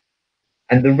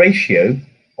 and the ratio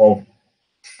of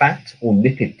fat or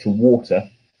lipid to water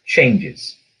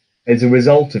changes as a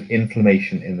result of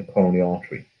inflammation in the coronary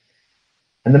artery.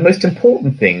 And the most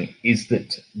important thing is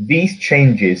that these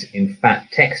changes in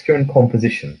fat texture and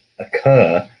composition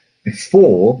occur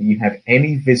before you have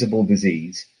any visible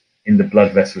disease in the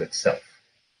blood vessel itself.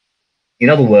 In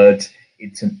other words,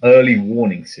 it's an early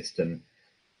warning system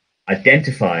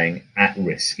identifying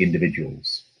at-risk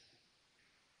individuals.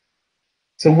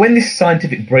 So when this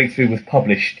scientific breakthrough was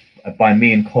published by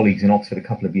me and colleagues in Oxford a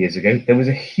couple of years ago, there was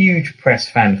a huge press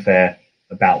fanfare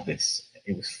about this.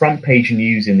 It was front page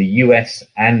news in the US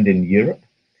and in Europe.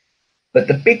 But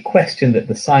the big question that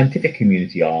the scientific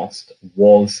community asked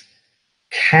was,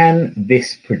 can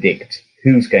this predict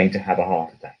who's going to have a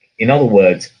heart attack? In other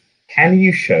words, can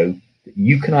you show that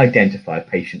you can identify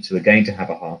patients who are going to have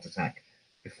a heart attack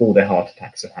before their heart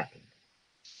attacks have happened?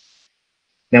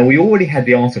 Now, we already had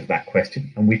the answer to that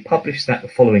question, and we published that the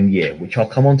following year, which I'll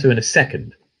come on to in a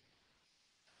second.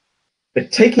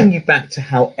 But taking you back to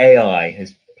how AI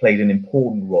has played an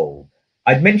important role,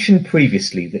 I'd mentioned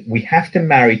previously that we have to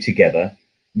marry together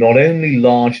not only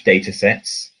large data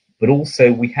sets, but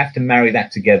also we have to marry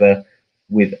that together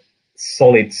with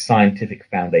solid scientific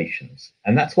foundations.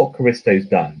 And that's what Caristo's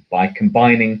done by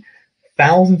combining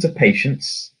thousands of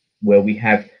patients where we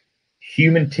have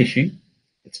human tissue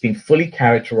that's been fully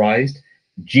characterized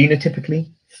genotypically,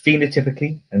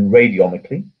 phenotypically, and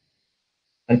radiomically,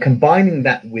 and combining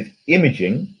that with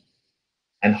imaging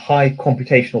and high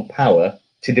computational power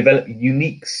to develop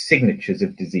unique signatures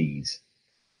of disease,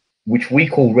 which we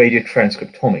call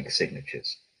radiotranscriptomic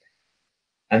signatures.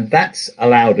 And that's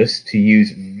allowed us to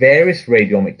use various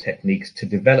radiomic techniques to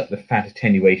develop the fat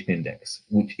attenuation index,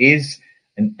 which is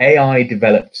an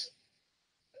AI-developed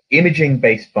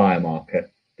imaging-based biomarker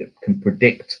that can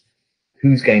predict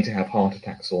who's going to have heart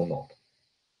attacks or not.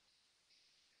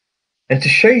 And to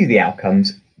show you the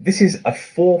outcomes, this is a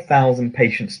 4,000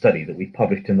 patient study that we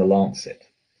published in The Lancet.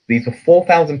 These were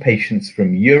 4,000 patients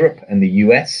from Europe and the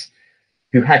US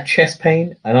who had chest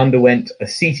pain and underwent a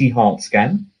CT heart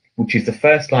scan, which is the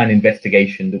first line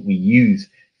investigation that we use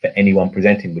for anyone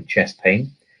presenting with chest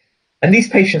pain. And these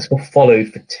patients were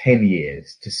followed for 10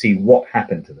 years to see what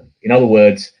happened to them. In other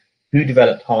words, who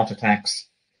developed heart attacks,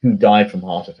 who died from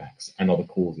heart attacks and other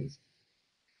causes.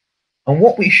 And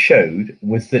what we showed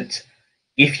was that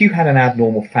if you had an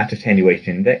abnormal fat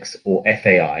attenuation index, or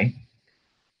FAI,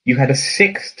 you had a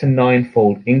 6 to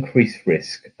 9-fold increased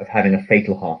risk of having a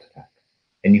fatal heart attack.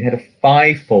 And you had a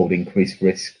 5-fold increased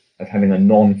risk of having a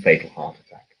non-fatal heart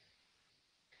attack.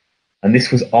 And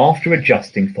this was after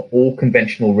adjusting for all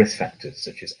conventional risk factors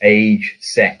such as age,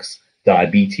 sex,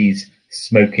 diabetes,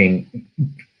 smoking,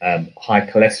 high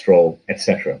cholesterol,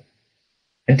 etc.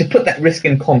 And to put that risk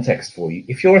in context for you,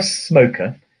 if you're a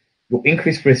smoker, your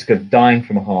increased risk of dying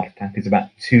from a heart attack is about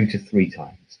 2 to 3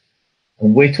 times.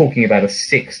 And we're talking about a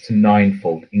 6 to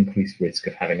 9-fold increased risk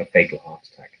of having a fatal heart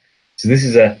attack. So this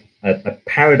is a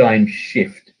paradigm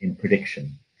shift in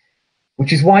prediction,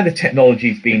 which is why the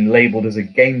technology is being labeled as a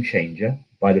game changer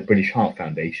by the British Heart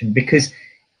Foundation, because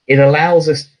it allows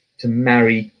us to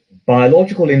marry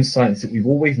biological insights that we've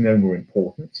always known were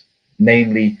important,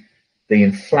 namely the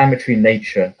inflammatory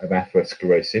nature of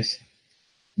atherosclerosis,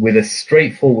 with a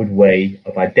straightforward way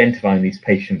of identifying these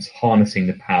patients harnessing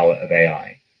the power of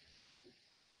AI.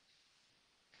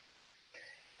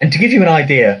 And to give you an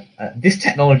idea, this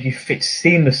technology fits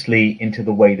seamlessly into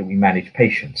the way that we manage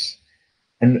patients.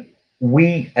 And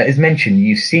We, as mentioned,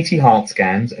 use CT heart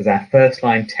scans as our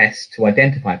first-line test to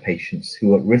identify patients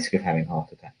who are at risk of having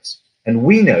heart attacks. And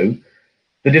we know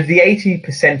that of the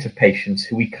 80% of patients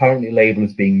who we currently label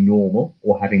as being normal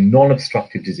or having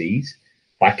non-obstructive disease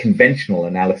by conventional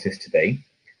analysis today,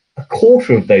 a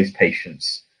quarter of those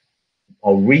patients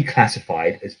are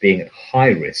reclassified as being at high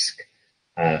risk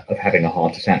of having a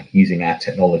heart attack using our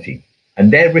technology.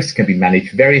 And their risk can be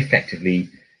managed very effectively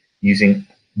using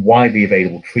widely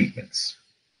available treatments.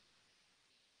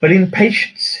 But in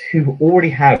patients who already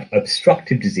have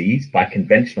obstructive disease by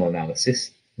conventional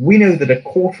analysis, we know that a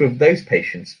quarter of those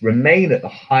patients remain at the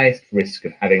highest risk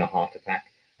of having a heart attack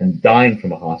and dying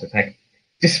from a heart attack,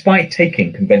 despite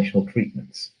taking conventional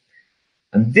treatments.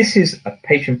 And this is a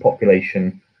patient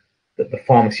population that the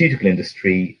pharmaceutical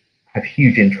industry have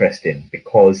huge interest in,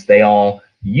 because they are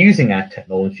using our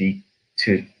technology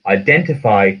to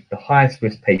identify the highest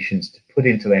risk patients to put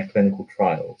into their clinical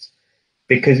trials,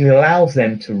 because it allows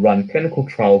them to run clinical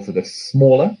trials that are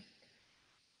smaller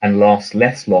and last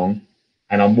less long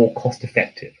and are more cost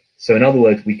effective. So in other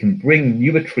words, we can bring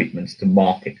newer treatments to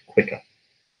market quicker.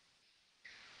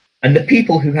 And the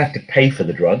people who have to pay for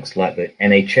the drugs, like the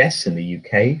NHS in the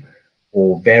UK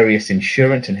or various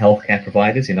insurance and healthcare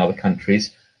providers in other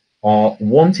countries, are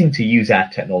wanting to use our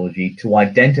technology to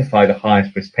identify the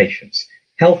highest risk patients.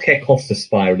 Healthcare costs are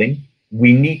spiraling.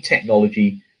 We need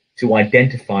technology to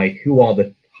identify who are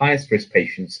the highest risk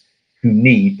patients who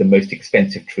need the most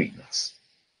expensive treatments.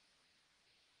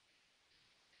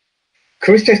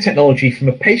 Caristo's technology, from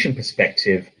a patient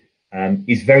perspective,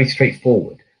 is very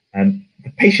straightforward.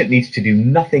 The patient needs to do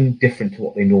nothing different to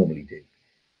what they normally do.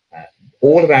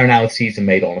 All of our analyses are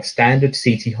made on a standard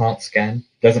CT heart scan.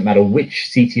 Doesn't matter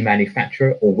which CT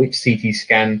manufacturer or which CT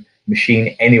scan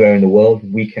machine anywhere in the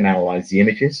world, we can analyze the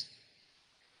images.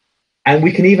 And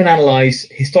we can even analyze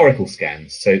historical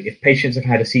scans. So if patients have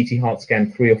had a CT heart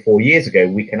scan 3 or 4 years ago,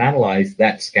 we can analyze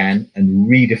that scan and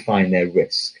redefine their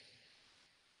risk.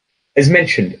 As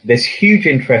mentioned, there's huge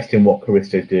interest in what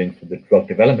Caristo is doing for the drug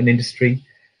development industry,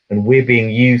 and we're being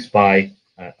used by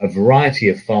a variety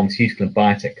of pharmaceutical and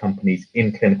biotech companies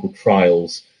in clinical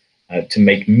trials to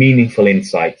make meaningful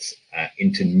insights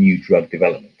into new drug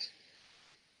development.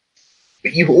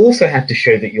 But you also have to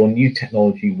show that your new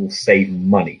technology will save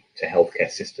money to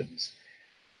healthcare systems.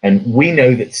 And we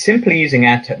know that simply using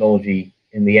our technology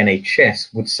in the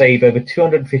NHS would save over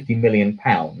 £250 million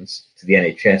to the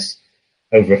NHS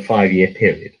over a 5-year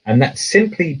period. And that's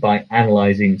simply by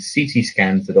analyzing CT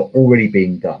scans that are already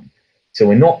being done. So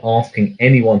we're not asking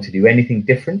anyone to do anything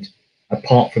different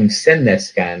apart from send their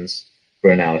scans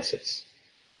for analysis.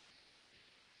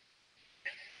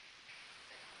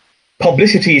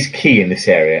 Publicity is key in this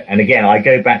area. And again, I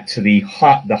go back to the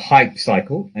hype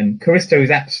cycle, and Caristo is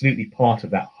absolutely part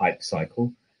of that hype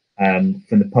cycle from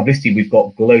the publicity we've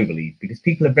got globally, because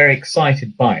people are very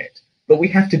excited by it. But we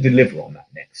have to deliver on that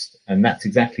next. And that's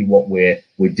exactly what we're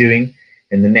doing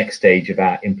in the next stage of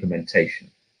our implementation.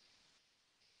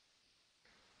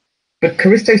 But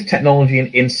Caristo's technology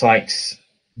and insights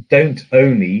don't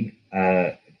only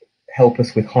help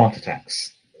us with heart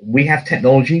attacks. We have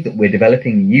technology that we're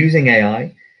developing using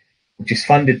AI, which is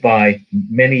funded by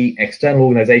many external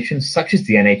organizations, such as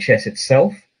the NHS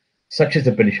itself, such as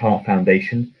the British Heart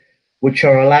Foundation, which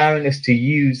are allowing us to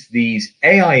use these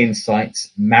AI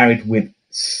insights married with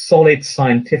solid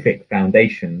scientific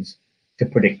foundations to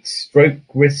predict stroke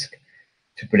risk,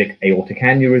 to predict aortic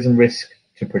aneurysm risk,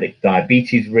 to predict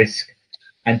diabetes risk,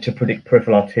 and to predict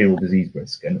peripheral arterial disease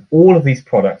risk. And all of these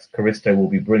products Caristo will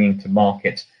be bringing to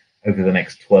market over the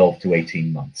next 12 to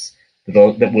 18 months that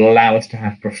will allow us to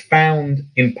have profound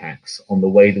impacts on the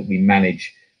way that we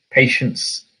manage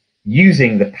patients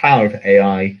using the power of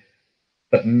AI,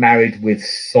 but married with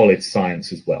solid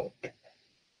science as well.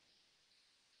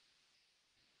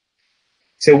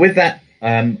 So with that,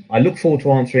 I look forward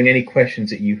to answering any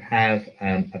questions that you have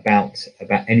about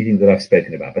anything that I've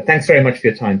spoken about. But thanks very much for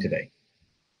your time today.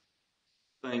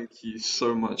 Thank you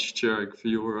so much, Cheerag, for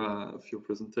your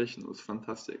presentation. It was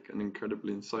fantastic and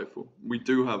incredibly insightful. We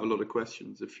do have a lot of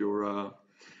questions if you're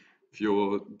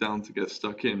down to get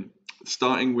stuck in.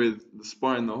 Starting with the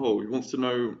spy in the hole, he wants to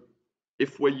know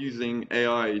if we're using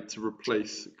AI to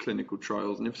replace clinical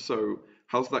trials, and if so,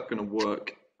 how's that going to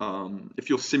work? If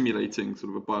you're simulating sort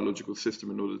of a biological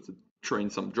system in order to train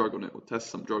some drug on it or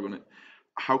test some drug on it,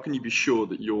 how can you be sure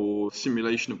that your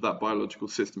simulation of that biological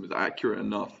system is accurate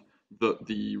enough that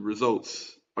the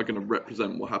results are going to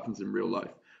represent what happens in real life?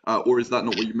 Or is that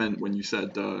not what you meant when you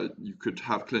said you could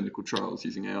have clinical trials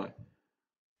using AI?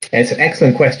 It's an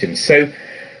excellent question. So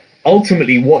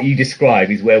ultimately, what you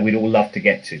describe is where we'd all love to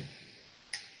get to.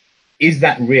 is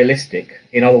that realistic?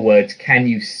 In other words, can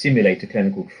you simulate a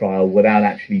clinical trial without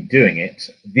actually doing it?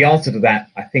 The answer to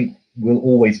that, I think, will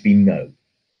always be no.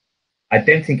 I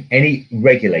don't think any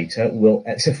regulator will.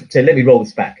 So let me roll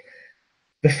this back.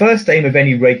 The first aim of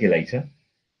any regulator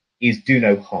is do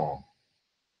no harm.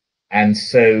 And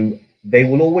so they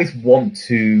will always want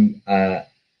to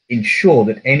ensure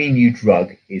that any new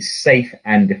drug is safe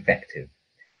and effective.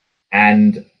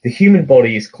 And the human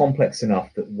body is complex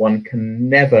enough that one can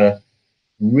never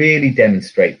really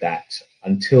demonstrate that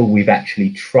until we've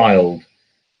actually trialed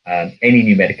any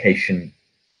new medication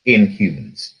in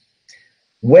humans.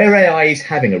 Where AI is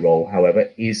having a role, however,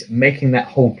 is making that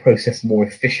whole process more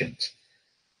efficient.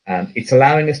 It's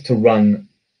allowing us to run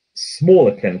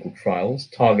smaller clinical trials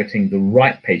targeting the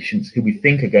right patients who we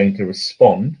think are going to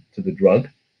respond to the drug.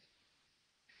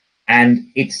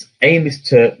 And its aim is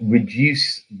to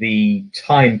reduce the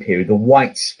time period, the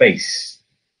white space,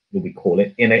 that we call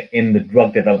it, in the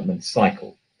drug development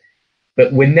cycle.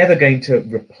 But we're never going to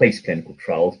replace clinical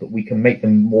trials, but we can make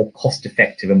them more cost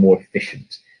effective and more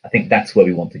efficient. I think that's where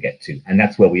we want to get to, and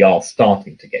that's where we are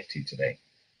starting to get to today.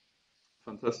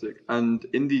 Fantastic. And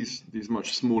in these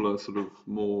much smaller, sort of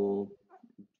more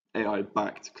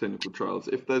AI-backed clinical trials,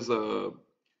 if there's a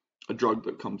drug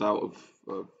that comes out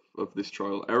of this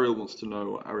trial, Ariel wants to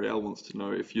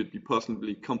know if you'd be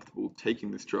personally comfortable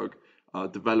taking this drug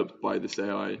developed by this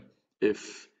AI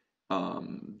if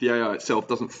the AI itself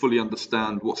doesn't fully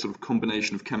understand what sort of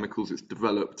combination of chemicals it's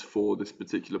developed for this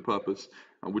particular purpose.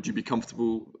 Would you be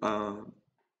comfortable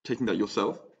taking that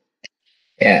yourself?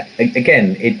 Yeah,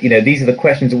 again, these are the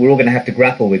questions that we're all going to have to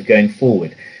grapple with going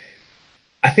forward.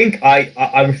 I think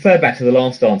I refer back to the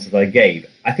last answer that I gave.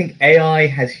 I think AI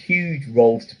has huge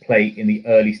roles to play in the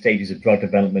early stages of drug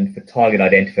development for target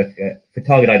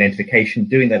identification,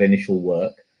 doing that initial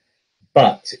work.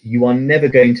 But you are never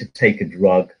going to take a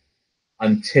drug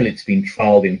until it's been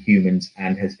trialed in humans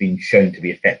and has been shown to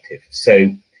be effective.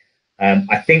 So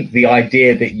I think the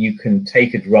idea that you can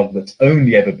take a drug that's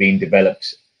only ever been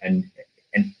developed and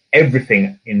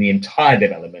everything in the entire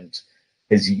development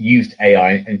has used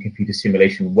AI and computer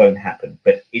simulation won't happen.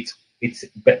 But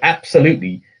but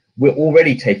absolutely, we're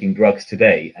already taking drugs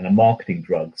today and are marketing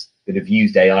drugs that have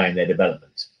used AI in their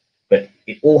development. But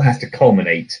it all has to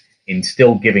culminate in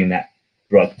still giving that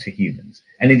drug to humans.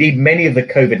 And indeed, many of the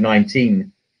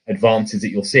COVID-19 advances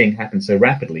that you're seeing happen so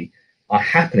rapidly are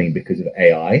happening because of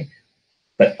AI,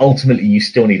 but ultimately you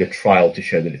still need a trial to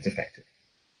show that it's effective.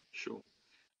 Sure.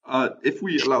 If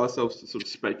we allow ourselves to sort of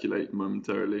speculate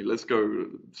momentarily, let's go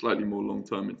slightly more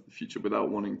long-term into the future without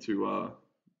wanting to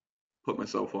put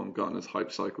myself on Gartner's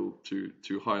hype cycle too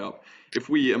high up. If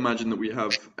we imagine that we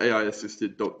have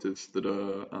AI-assisted doctors that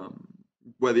are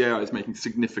where the AI is making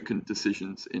significant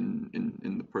decisions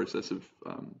in the process of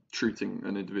treating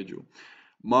an individual.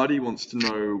 Marty wants to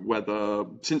know whether,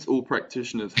 since all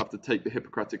practitioners have to take the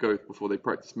Hippocratic Oath before they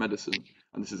practice medicine,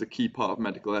 and this is a key part of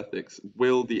medical ethics,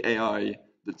 will the AI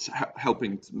that's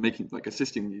helping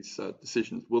assisting these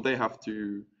decisions, will they have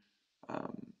to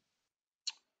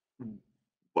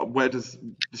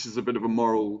this is a bit of a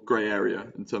moral grey area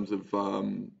in terms of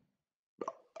an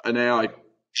AI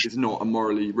is not a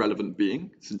morally relevant being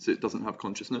since it doesn't have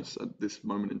consciousness at this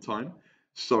moment in time,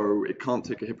 so it can't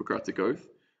take a Hippocratic Oath.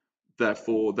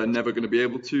 Therefore, they're never going to be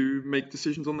able to make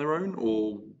decisions on their own,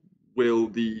 or will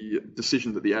the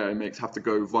decision that the AI makes have to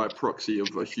go via proxy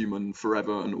of a human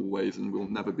forever and always, and we'll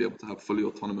never be able to have fully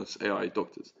autonomous AI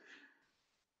doctors?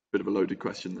 Bit of a loaded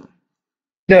question there.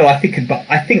 No, I think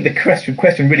the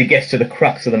question really gets to the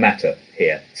crux of the matter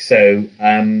here. So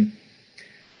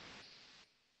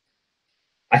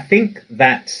I think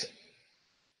that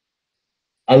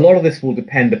a lot of this will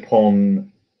depend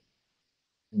upon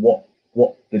what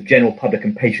the general public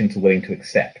and patients are willing to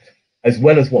accept, as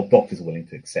well as what doctors are willing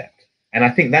to accept. And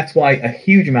I think that's why a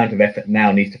huge amount of effort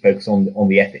now needs to focus on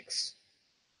the ethics.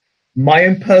 My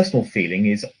own personal feeling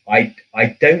is I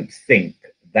don't think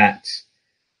that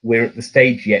we're at the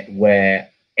stage yet where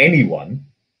anyone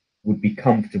would be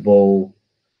comfortable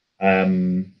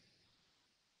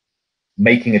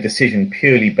making a decision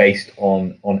purely based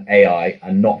on AI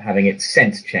and not having it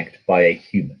sense checked by a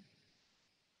human.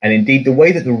 And indeed, the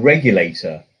way that the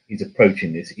regulator is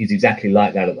approaching this is exactly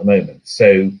like that at the moment.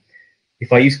 So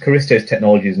if I use Caristo's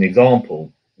technology as an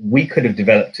example, we could have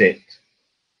developed it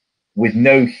with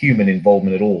no human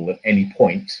involvement at all at any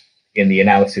point in the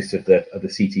analysis of the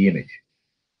CT image.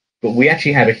 But we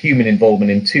actually have a human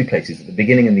involvement in two places, at the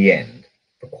beginning and the end,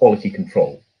 for quality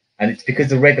control. And it's because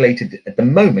the regulator at the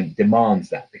moment demands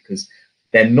that, because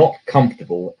they're not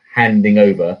comfortable handing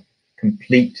over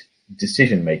complete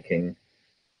decision-making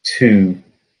to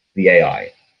the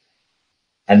AI.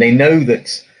 And they know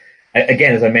that,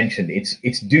 again, as I mentioned,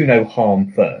 it's do no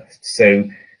harm first. So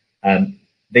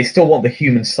they still want the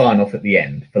human sign off at the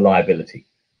end for liability,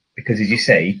 because as you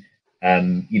say,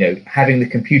 having the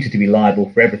computer to be liable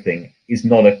for everything is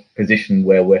not a position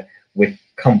where we're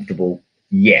comfortable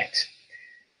yet.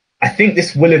 I think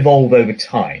this will evolve over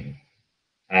time.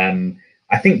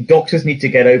 I think doctors need to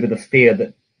get over the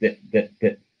fear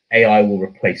that AI will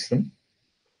replace them,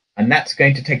 and that's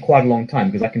going to take quite a long time,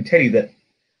 because I can tell you that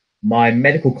my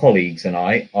medical colleagues and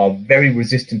I are very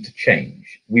resistant to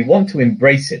change. We want to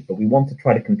embrace it, but we want to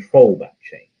try to control that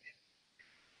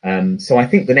change. So I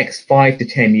think the next 5 to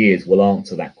 10 years will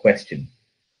answer that question.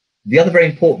 The other very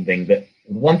important thing,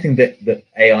 one thing that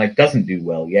AI doesn't do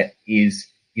well yet is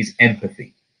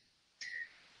empathy.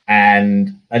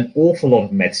 And an awful lot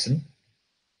of medicine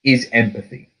is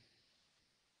empathy.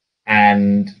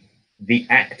 And the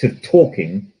act of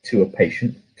talking to a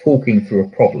patient, talking through a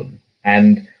problem.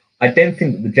 And I don't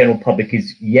think that the general public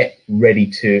is yet ready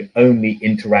to only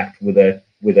interact with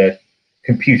a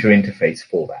computer interface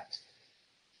for that.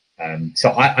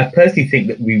 So I personally think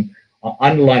that we are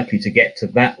unlikely to get to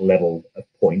that level of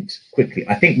point quickly.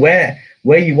 I think where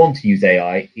you want to use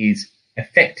AI is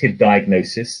effective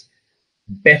diagnosis,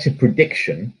 better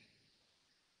prediction,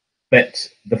 but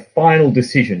the final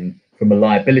decision from a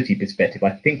liability perspective, I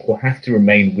think, will have to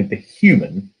remain with the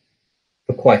human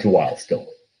for quite a while still.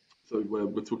 So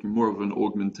we're talking more of an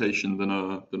augmentation than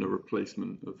a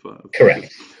replacement of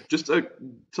correct. Just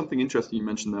something interesting you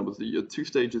mentioned there was the 2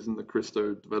 stages in the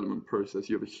Caristo development process.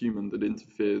 You have a human that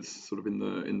interferes sort of in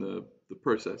the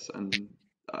process and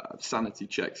sanity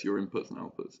checks your inputs and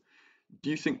outputs. Do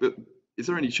you think is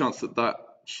there any chance that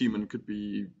human could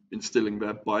be instilling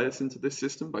their bias into this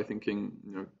system by thinking,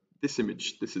 this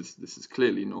image, this is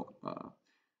clearly not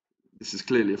this is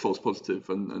clearly a false positive,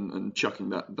 and chucking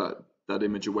that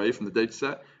image away from the data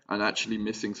set and actually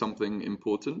missing something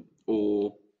important?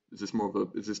 Or is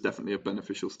this definitely a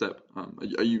beneficial step?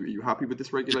 Are you happy with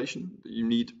this regulation? Do you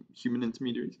need human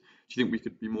intermediaries? Do you think we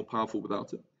could be more powerful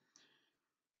without it?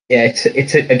 Yeah,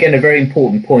 it's again a very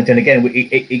important point, and again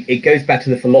it goes back to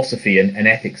the philosophy and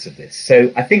ethics of this.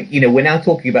 So I think we're now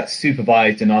talking about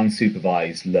supervised and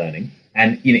unsupervised learning,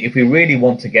 and if we really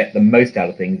want to get the most out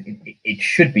of things, it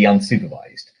should be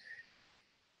unsupervised.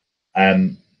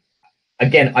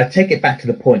 Again, I take it back to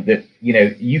the point that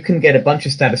you can get a bunch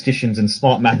of statisticians and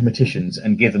smart mathematicians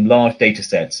and give them large data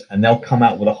sets, and they'll come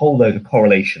out with a whole load of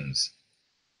correlations.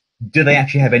 Do they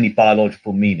actually have any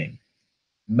biological meaning?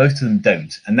 Most of them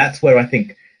don't. And that's where I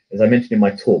think, as I mentioned in my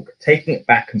talk, taking it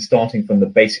back and starting from the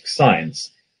basic science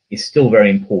is still very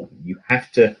important. You have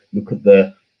to look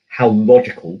at how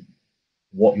logical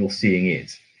what you're seeing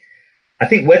is. I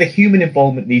think where the human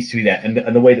involvement needs to be there, and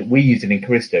the way that we use it in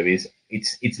Caristo, is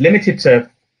it's limited to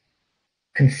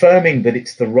confirming that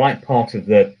it's the right part of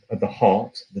the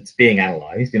heart that's being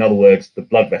analyzed. In other words, the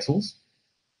blood vessels.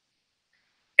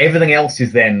 Everything else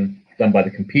is then done by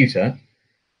the computer.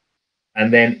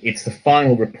 And then it's the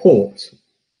final report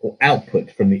or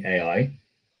output from the AI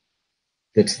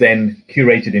that's then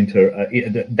curated into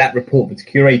that report that's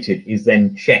curated is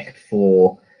then checked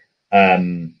for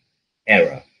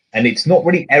error. And it's not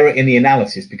really error in the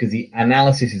analysis, because the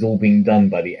analysis is all being done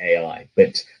by the AI.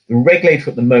 But the regulator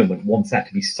at the moment wants that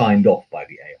to be signed off by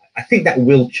the AI. I think that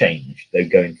will change, though,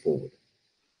 going forward.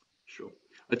 Sure.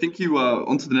 I think you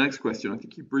on to the next question. I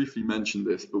think you briefly mentioned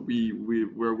this, but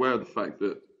we're aware of the fact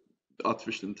that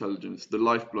artificial intelligence, the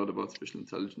lifeblood of artificial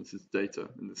intelligence is data,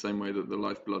 in the same way that the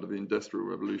lifeblood of the Industrial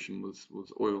Revolution was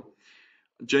oil.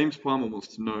 James Palmer wants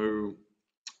to know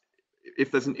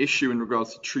if there's an issue in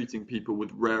regards to treating people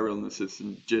with rare illnesses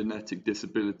and genetic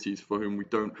disabilities for whom we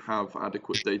don't have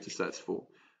adequate data sets for.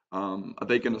 Are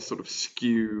they going to sort of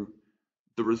skew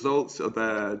the results? Are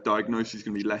their diagnoses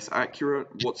going to be less accurate?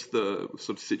 What's the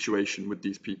sort of situation with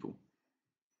these people?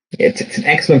 It's an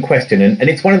excellent question, and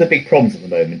it's one of the big problems at the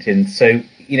moment. And so,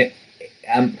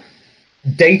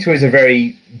 data is a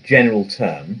very general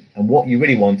term, and what you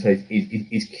really want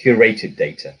is curated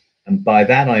data. And by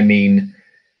that, I mean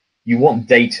you want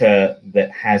data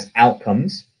that has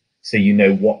outcomes, so you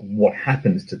know what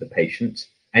happens to the patient,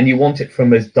 and you want it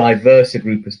from as diverse a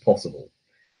group as possible.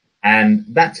 And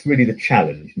that's really the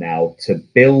challenge now, to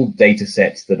build data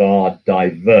sets that are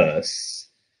diverse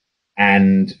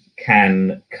and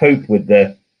can cope with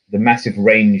the massive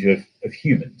range of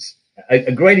humans.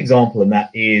 A great example of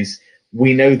that is,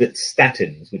 we know that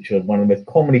statins, which are one of the most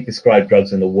commonly prescribed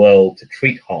drugs in the world to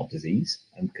treat heart disease,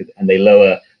 and they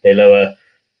lower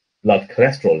blood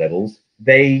cholesterol levels,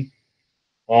 they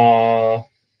are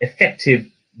effective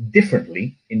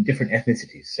differently in different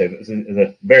ethnicities. So as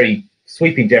a very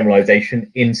sweeping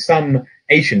generalization. In some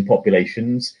Asian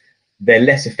populations, they're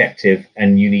less effective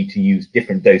and you need to use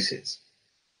different doses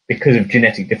because of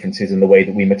genetic differences in the way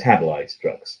that we metabolize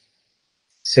drugs.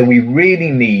 So we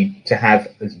really need to have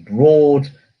as broad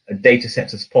a data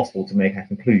set as possible to make our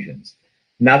conclusions.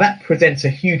 Now that presents a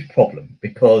huge problem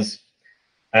because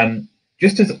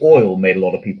just as oil made a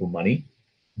lot of people money,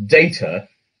 data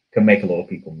can make a lot of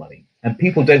people money. And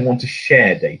people don't want to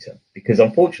share data because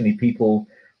unfortunately people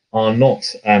are not,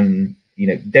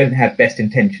 don't have best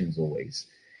intentions always.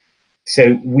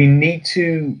 So we need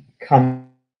to come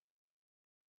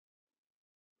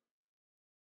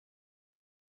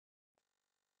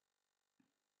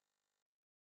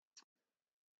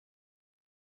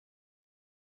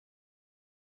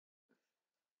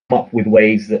up with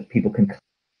ways that people can.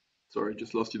 Sorry,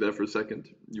 just lost you there for a second.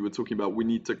 You were talking about we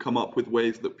need to come up with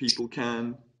ways that people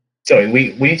can. Sorry,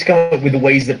 we need to come up with the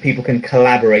ways that people can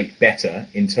collaborate better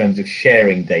in terms of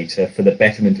sharing data for the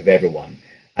betterment of everyone.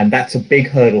 And that's a big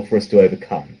hurdle for us to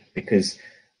overcome because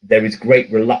there is great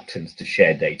reluctance to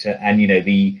share data. And,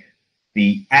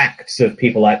 the acts of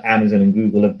people like Amazon and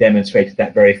Google have demonstrated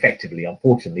that very effectively,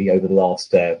 unfortunately, over the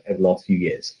last few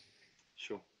years.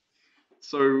 Sure.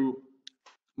 So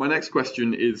my next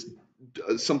question is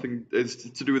something is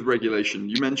to do with regulation.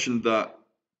 You mentioned that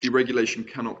the regulation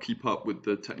cannot keep up with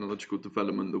the technological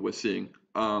development that we're seeing.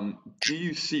 Where do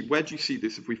you see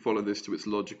this if we follow this to its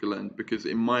logical end? Because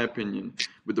in my opinion,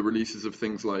 with the releases of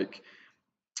things like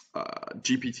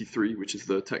GPT-3, which is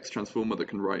the text transformer that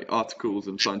can write articles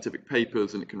and scientific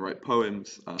papers, and it can write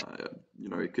poems,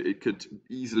 it could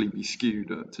easily be skewed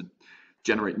to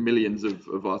generate millions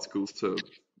of articles to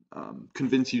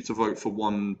convince you to vote for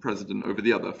one president over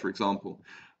the other, for example.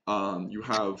 You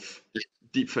have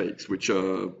deepfakes, which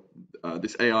are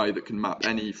this AI that can map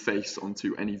any face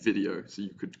onto any video. So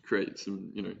you could create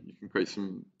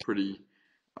some pretty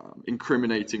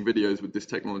incriminating videos with this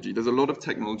technology. There's a lot of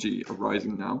technology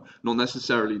arising now, not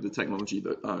necessarily the technology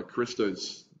that Caristo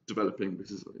is developing,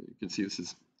 because you can see this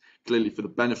is clearly for the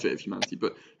benefit of humanity.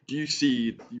 But do you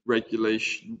see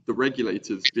the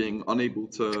regulators being unable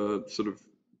to sort of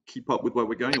keep up with where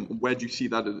we're going, and where do you see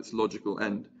that at its logical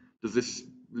end? Does this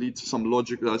lead to some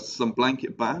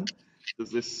blanket ban?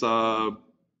 Does this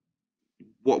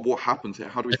what happens here?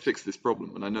 How do we fix this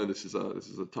problem? And I know this is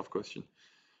a tough question.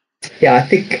 Yeah, I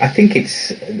think it's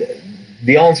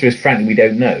the answer is frankly we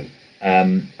don't know.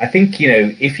 I think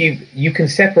if you can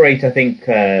separate, I think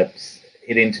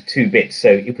it into two bits. So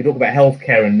if we talk about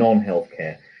healthcare and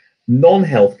non-healthcare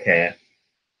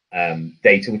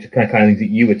data, which are kind of things that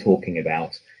you were talking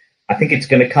about, I think it's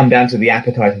going to come down to the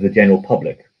appetite of the general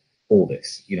public for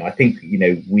this. I think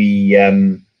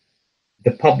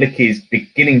the public is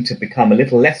beginning to become a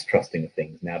little less trusting of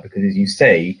things now because, as you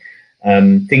say,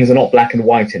 things are not black and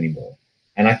white anymore.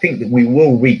 And I think that we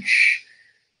will reach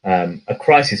a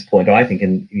crisis point, I think,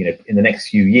 in the next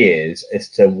few years as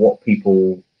to what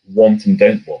people want and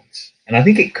don't want. And I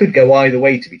think it could go either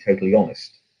way, to be totally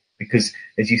honest, because,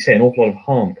 as you say, an awful lot of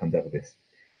harm comes out of this.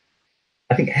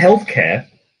 I think healthcare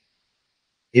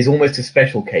is almost a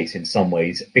special case in some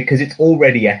ways because it's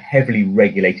already a heavily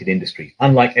regulated industry,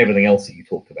 unlike everything else that you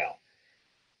talked about.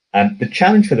 The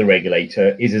challenge for the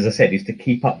regulator is, as I said, is to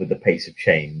keep up with the pace of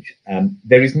change.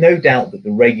 There is no doubt that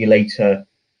the regulator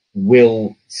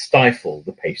will stifle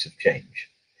the pace of change.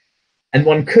 And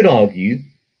one could argue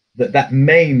that that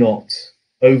may not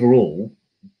overall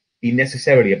be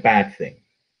necessarily a bad thing,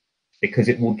 because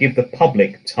it will give the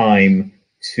public time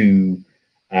to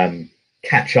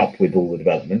catch up with all the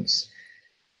developments,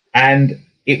 and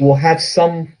it will have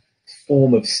some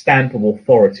form of stamp of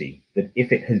authority that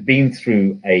if it has been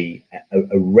through a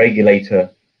regulator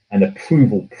and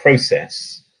approval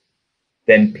process,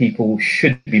 then people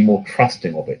should be more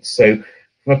trusting of it. So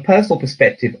from a personal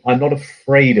perspective, I'm not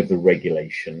afraid of the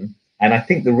regulation, and I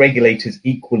think the regulators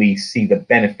equally see the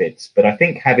benefits, but I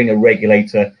think having a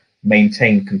regulator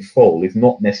maintain control is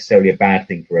not necessarily a bad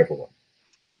thing for everyone.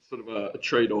 Sort of a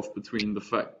trade-off between the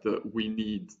fact that we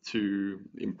need to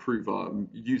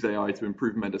use AI to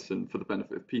improve medicine for the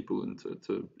benefit of people and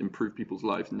to improve people's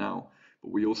lives now,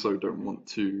 but we also don't want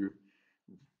to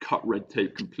cut red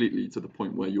tape completely to the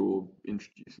point where you're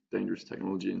introducing dangerous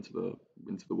technology into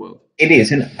the world. It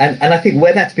is, and I think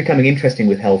where that's becoming interesting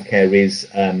with healthcare is,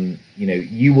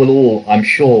 you will all, I'm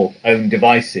sure, own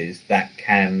devices that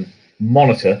can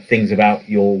monitor things about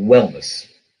your wellness.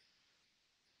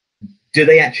 Do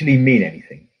they actually mean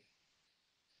anything?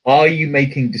 Are you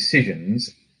making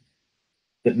decisions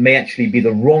that may actually be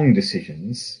the wrong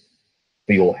decisions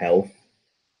for your health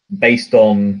based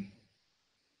on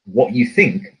what you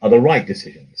think are the right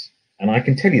decisions? And I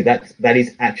can tell you that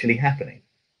is actually happening.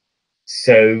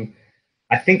 So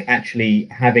I think actually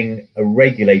having a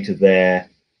regulator there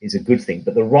is a good thing.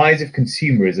 But the rise of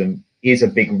consumerism is a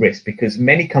big risk because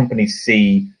many companies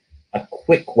see a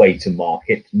quick way to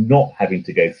market, not having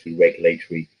to go through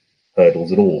regulatory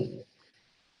hurdles at all.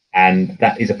 And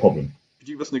that is a problem. Could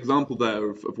you give us an example there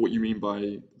of what you mean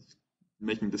by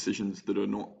making decisions that are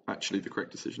not actually the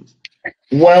correct decisions?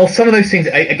 Well, some of those things,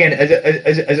 again,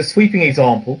 as a sweeping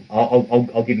example,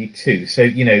 I'll give you two. So,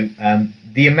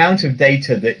 the amount of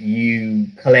data that you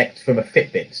collect from a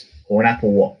Fitbit or an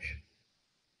Apple Watch,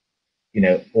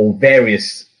 or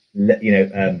various,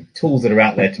 tools that are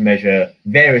out there to measure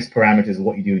various parameters of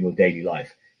what you do in your daily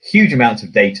life, huge amounts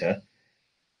of data.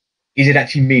 Is it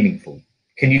actually meaningful?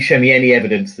 Can you show me any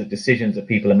evidence that decisions that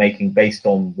people are making based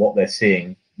on what they're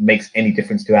seeing makes any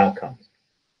difference to outcomes?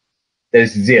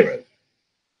 There's zero.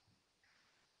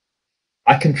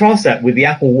 I contrast that with the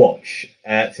Apple Watch.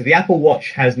 So the Apple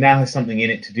Watch now has something in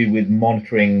it to do with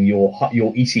monitoring your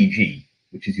ECG,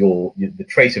 which is the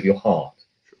trace of your heart.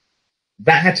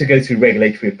 That had to go through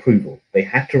regulatory approval. They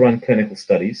had to run clinical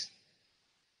studies,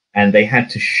 and they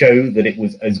had to show that it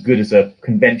was as good as a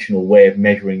conventional way of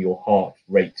measuring your heart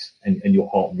rate and your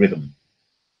heart rhythm.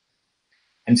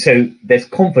 And so there's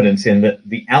confidence in that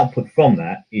the output from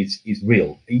that is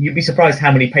real. You'd be surprised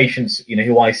how many patients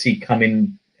who I see come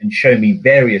in and show me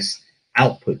various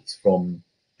outputs from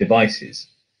devices.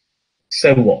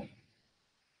 So what?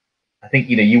 I think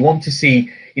you want to see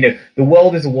the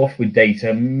world is awash with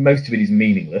data. Most of it is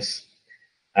meaningless.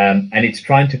 And it's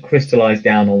trying to crystallize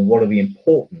down on what are the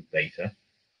important data.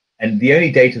 And the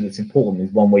only data that's important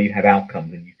is one where you have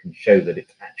outcomes and you can show that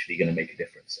it's actually going to make a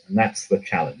difference. And that's the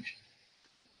challenge.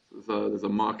 There's a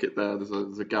market there.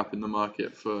 There's a gap in the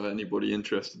market for anybody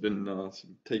interested in sort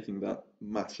of taking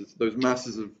those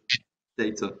masses of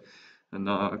data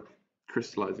and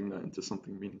crystallizing that into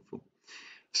something meaningful.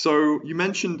 So you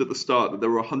mentioned at the start that there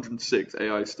were 106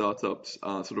 AI startups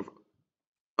that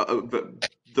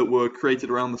were created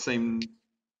around the same,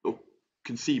 or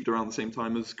conceived around the same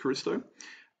time as Caristo.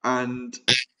 And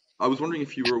I was wondering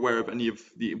if you were aware of any of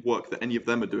the work that any of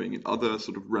them are doing in other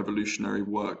sort of revolutionary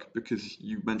work, because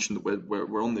you mentioned that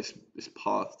we're on this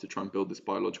path to try and build this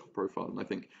biological profile, and I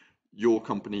think your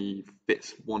company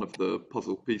fits one of the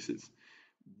puzzle pieces.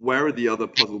 Where are the other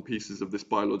puzzle pieces of this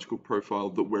biological profile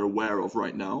that we're aware of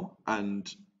right now? And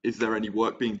is there any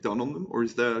work being done on them, or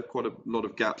is there quite a lot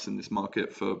of gaps in this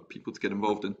market for people to get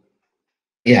involved in?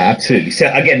 Yeah, absolutely.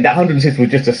 So again, that 106 was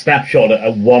just a snapshot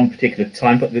at one particular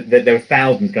time, but there are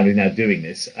thousands of companies now doing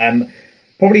this.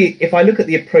 Probably, if I look at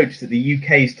the approach that the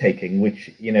UK is taking,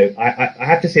 which I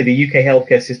have to say the UK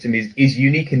healthcare system is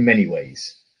unique in many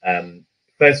ways.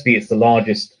 Firstly, it's the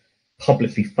largest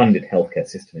publicly funded healthcare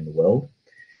system in the world,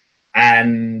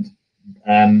 and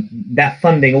that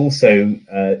funding also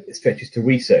stretches to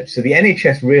research. So the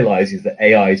NHS realizes that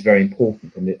AI is very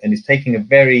important and is taking a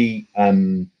very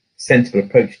sensible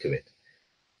approach to it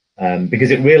because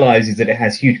it realizes that it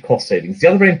has huge cost savings. The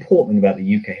other very important thing about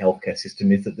the UK healthcare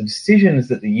system is that the decisions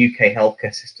that the UK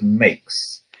healthcare system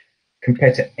makes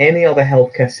compared to any other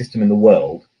healthcare system in the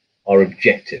world are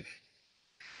objective.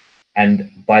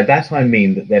 And by that I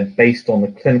mean that they're based on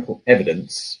the clinical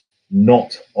evidence,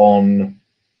 not on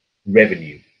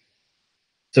revenue.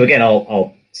 So again,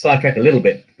 I'll sidetrack a little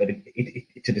bit, but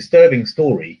it's a disturbing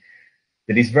story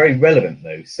that is very relevant,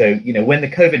 though. So, when the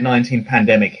COVID-19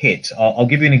 pandemic hit, I'll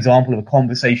give you an example of a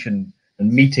conversation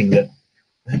and meeting that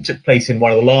took place in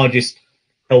one of the largest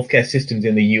healthcare systems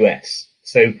in the US.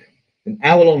 So, an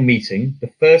hour-long meeting.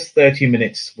 The first 30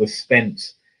 minutes was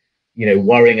spent,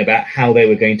 worrying about how they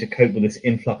were going to cope with this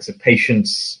influx of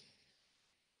patients,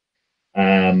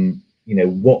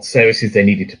 what services they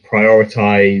needed to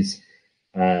prioritize,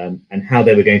 and how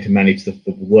they were going to manage the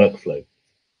workflow.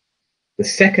 The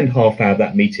second half hour of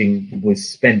that meeting was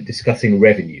spent discussing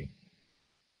revenue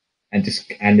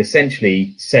and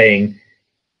essentially saying,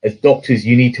 as doctors,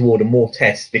 you need to order more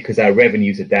tests because our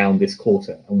revenues are down this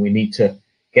quarter and we need to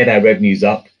get our revenues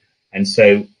up. And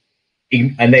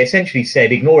they essentially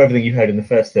said, ignore everything you heard in the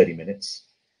first 30 minutes,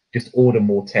 just order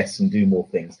more tests and do more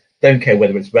things. Don't care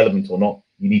whether it's relevant or not,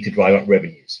 you need to drive up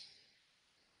revenues.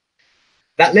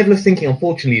 That level of thinking,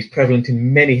 unfortunately, is prevalent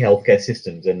in many healthcare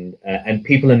systems, and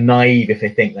people are naive if they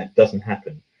think that doesn't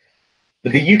happen.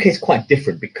 But the UK is quite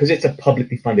different because it's a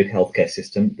publicly funded healthcare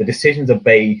system. The decisions are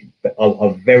very,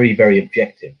 very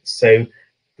objective. So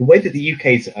the way that the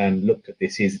UK's looked at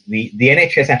this is the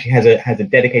NHS actually has a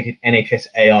dedicated NHS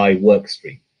AI work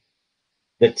stream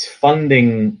that's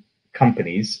funding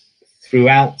companies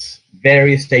throughout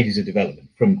various stages of development,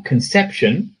 from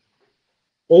conception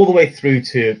all the way through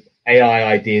to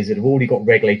AI ideas that have already got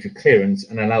regulatory clearance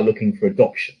and are now looking for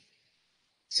adoption.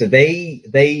 So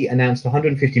they announced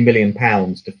 150 million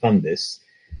pounds to fund this,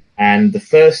 and the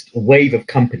first wave of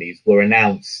companies were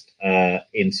announced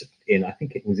in I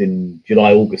think it was in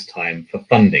July August time for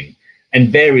funding,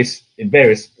 and in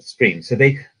various streams. So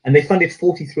they funded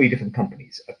 43 different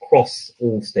companies across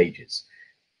all stages.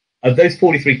 Of those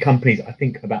 43 companies, I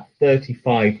think about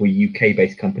 35 were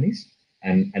UK-based companies,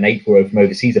 and 8 were from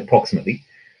overseas, approximately.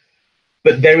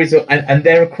 But there is and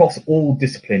they're across all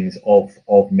disciplines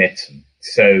of medicine.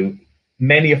 So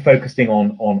many are focusing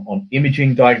on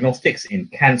imaging diagnostics in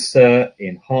cancer,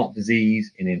 in heart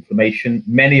disease, in inflammation.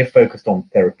 Many are focused on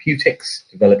therapeutics,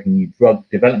 developing new drug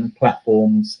development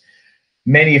platforms.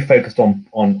 Many are focused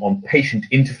on patient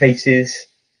interfaces.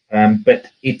 But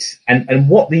it's and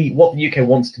what the UK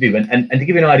wants to do, and to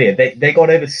give you an idea, they got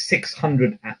over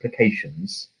 600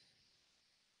 applications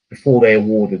before they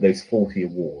awarded those 40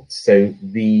 awards. So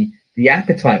the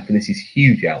appetite for this is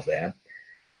huge out there.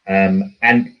 And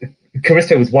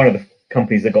Caristo was one of the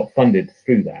companies that got funded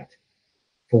through that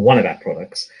for one of our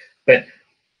products. But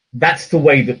that's the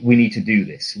way that we need to do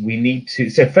this. We need to.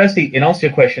 So, firstly, in answer to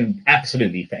your question,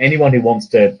 absolutely. For anyone who wants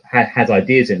to has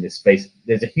ideas in this space,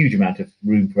 there's a huge amount of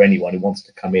room for anyone who wants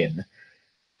to come in.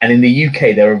 And in the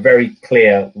UK, there are very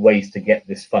clear ways to get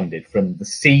this funded, from the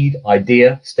seed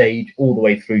idea stage all the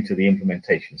way through to the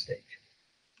implementation stage.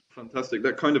 Fantastic.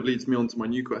 That kind of leads me on to my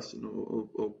new question,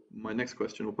 or my next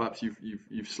question, or perhaps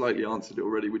you've slightly answered it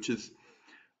already, which is,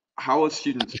 how are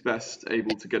students best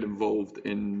able to get involved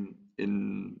in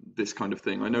this kind of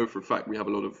thing? I know for a fact we have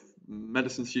a lot of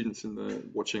medicine students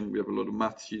watching. We have a lot of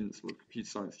math students, a lot of computer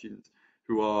science students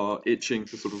who are itching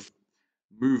to sort of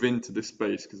move into this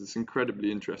space because it's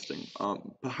incredibly interesting.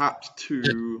 Perhaps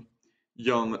too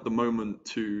young at the moment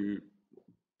to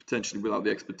potentially, without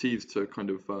the expertise, to kind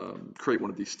of create one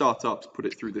of these startups, put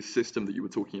it through this system that you were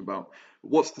talking about.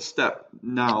 What's the step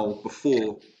now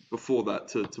before that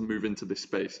to move into this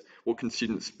space? What can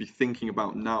students be thinking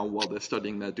about now while they're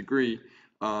studying their degree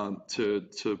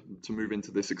to move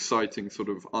into this exciting sort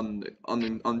of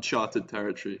uncharted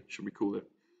territory, should we call it?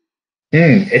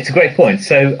 It's a great point.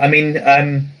 So, I mean,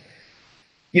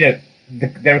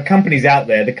 there are companies out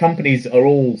there. The companies are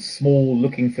all small,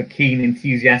 looking for keen,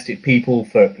 enthusiastic people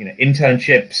for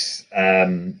internships.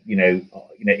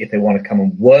 If they want to come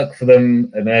and work for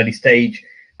them at an early stage.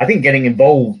 I think getting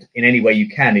involved in any way you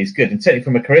can is good, and certainly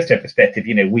from a Caristo perspective,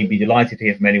 we'd be delighted to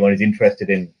hear from anyone who's interested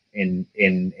in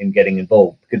getting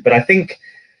involved. But I think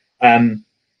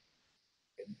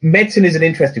medicine is an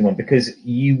interesting one because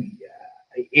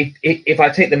if I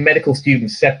take the medical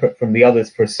students separate from the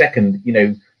others for a second,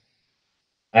 you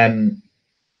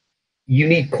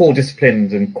need core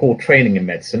disciplines and core training in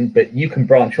medicine, but you can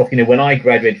branch off. When I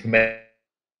graduated from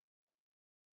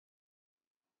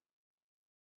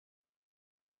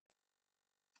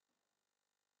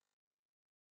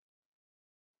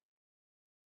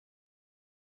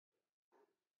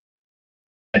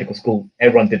medical school,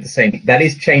 everyone did the same. That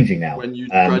is changing now. When you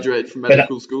graduated from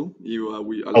medical school,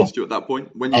 I lost you at that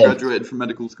point. When you graduated from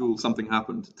medical school, something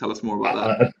happened. Tell us more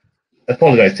about that.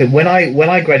 Apologize. So when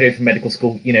I graduated from medical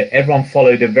school, everyone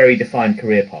followed a very defined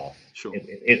career path. Sure.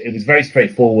 It was very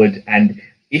straightforward, and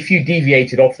if you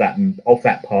deviated off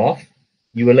that path,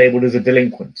 you were labelled as a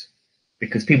delinquent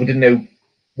because people didn't know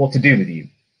what to do with you.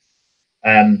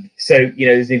 So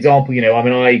as an example,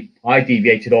 I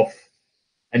deviated off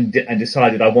and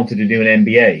decided I wanted to do an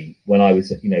MBA when I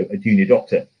was a junior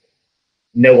doctor.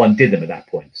 No one did them at that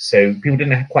point, so people didn't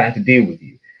know quite how to deal with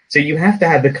you. So you have to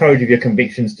have the courage of your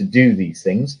convictions to do these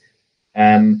things,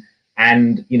 and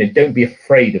don't be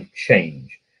afraid of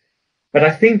change. But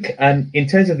I think in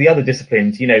terms of the other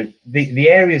disciplines, the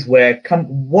areas where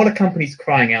what are companies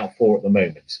crying out for at the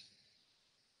moment?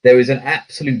 There is an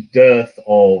absolute dearth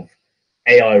of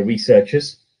AI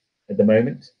researchers at the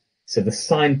moment. So the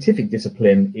scientific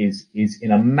discipline is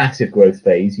in a massive growth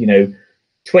phase.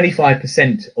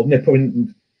 25% of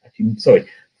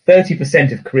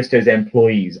 30% of Caristo's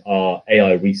employees are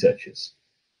AI researchers,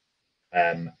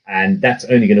 and that's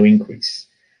only going to increase.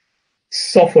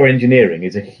 Software engineering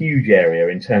is a huge area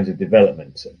in terms of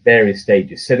development at various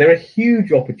stages. So there are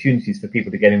huge opportunities for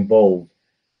people to get involved,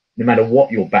 no matter what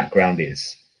your background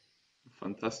is.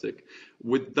 Fantastic.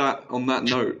 On that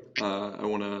note, I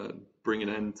want to bring an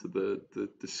end to the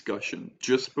discussion.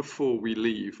 Just before we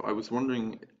leave, I was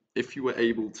wondering if you were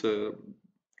able to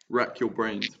rack your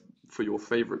brains for your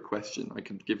favorite question. I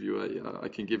can give you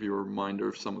a reminder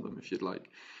of some of them if you'd like.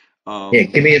 Yeah,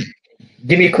 give me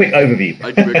Give me a quick overview.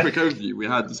 I give you a quick overview. We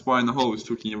had the Spy in the Hole was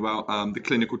talking about the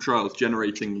clinical trials,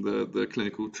 generating the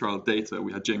clinical trial data.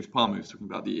 We had James Palmer who was talking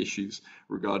about the issues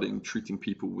regarding treating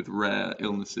people with rare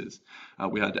illnesses.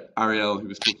 We had Ariel who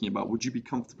was talking about, would you be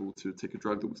comfortable to take a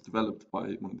drug that was developed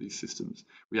by one of these systems?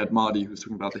 We had Mardi who was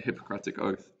talking about the Hippocratic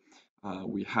Oath.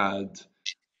 We had,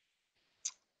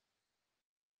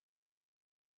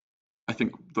 I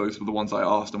think those were the ones I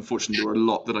asked. Unfortunately, there were a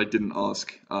lot that I didn't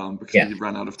ask because we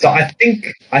ran out of So time.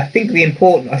 I think the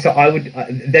important. So I would.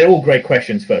 They're all great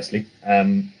questions. Firstly,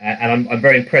 and I'm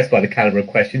very impressed by the caliber of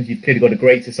questions. You've clearly got a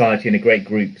great society and a great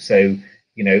group. So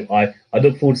I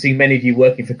look forward to seeing many of you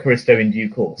working for Caristo in due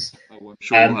course. Oh, I'm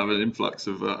sure we'll have an influx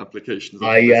of applications.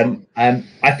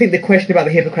 I think the question about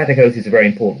the Hippocratic Oath is a very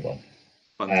important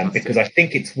one, because I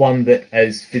think it's one that,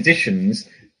 as physicians,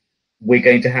 we're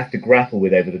going to have to grapple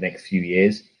with over the next few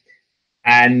years,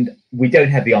 and we don't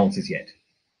have the answers yet.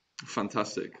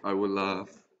 Fantastic. I will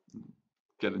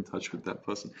get in touch with that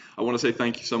person. I want to say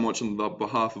thank you so much on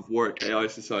behalf of Warwick AI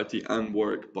Society and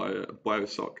Warwick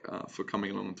Biosoc for coming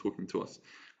along and talking to us.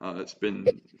 It's been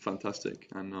fantastic,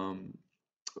 and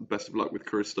best of luck with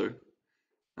Caristo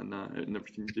and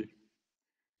everything you do.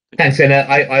 Thanks, and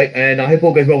I hope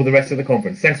all goes well with the rest of the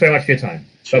conference. Thanks very much for your time.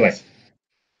 Bye bye.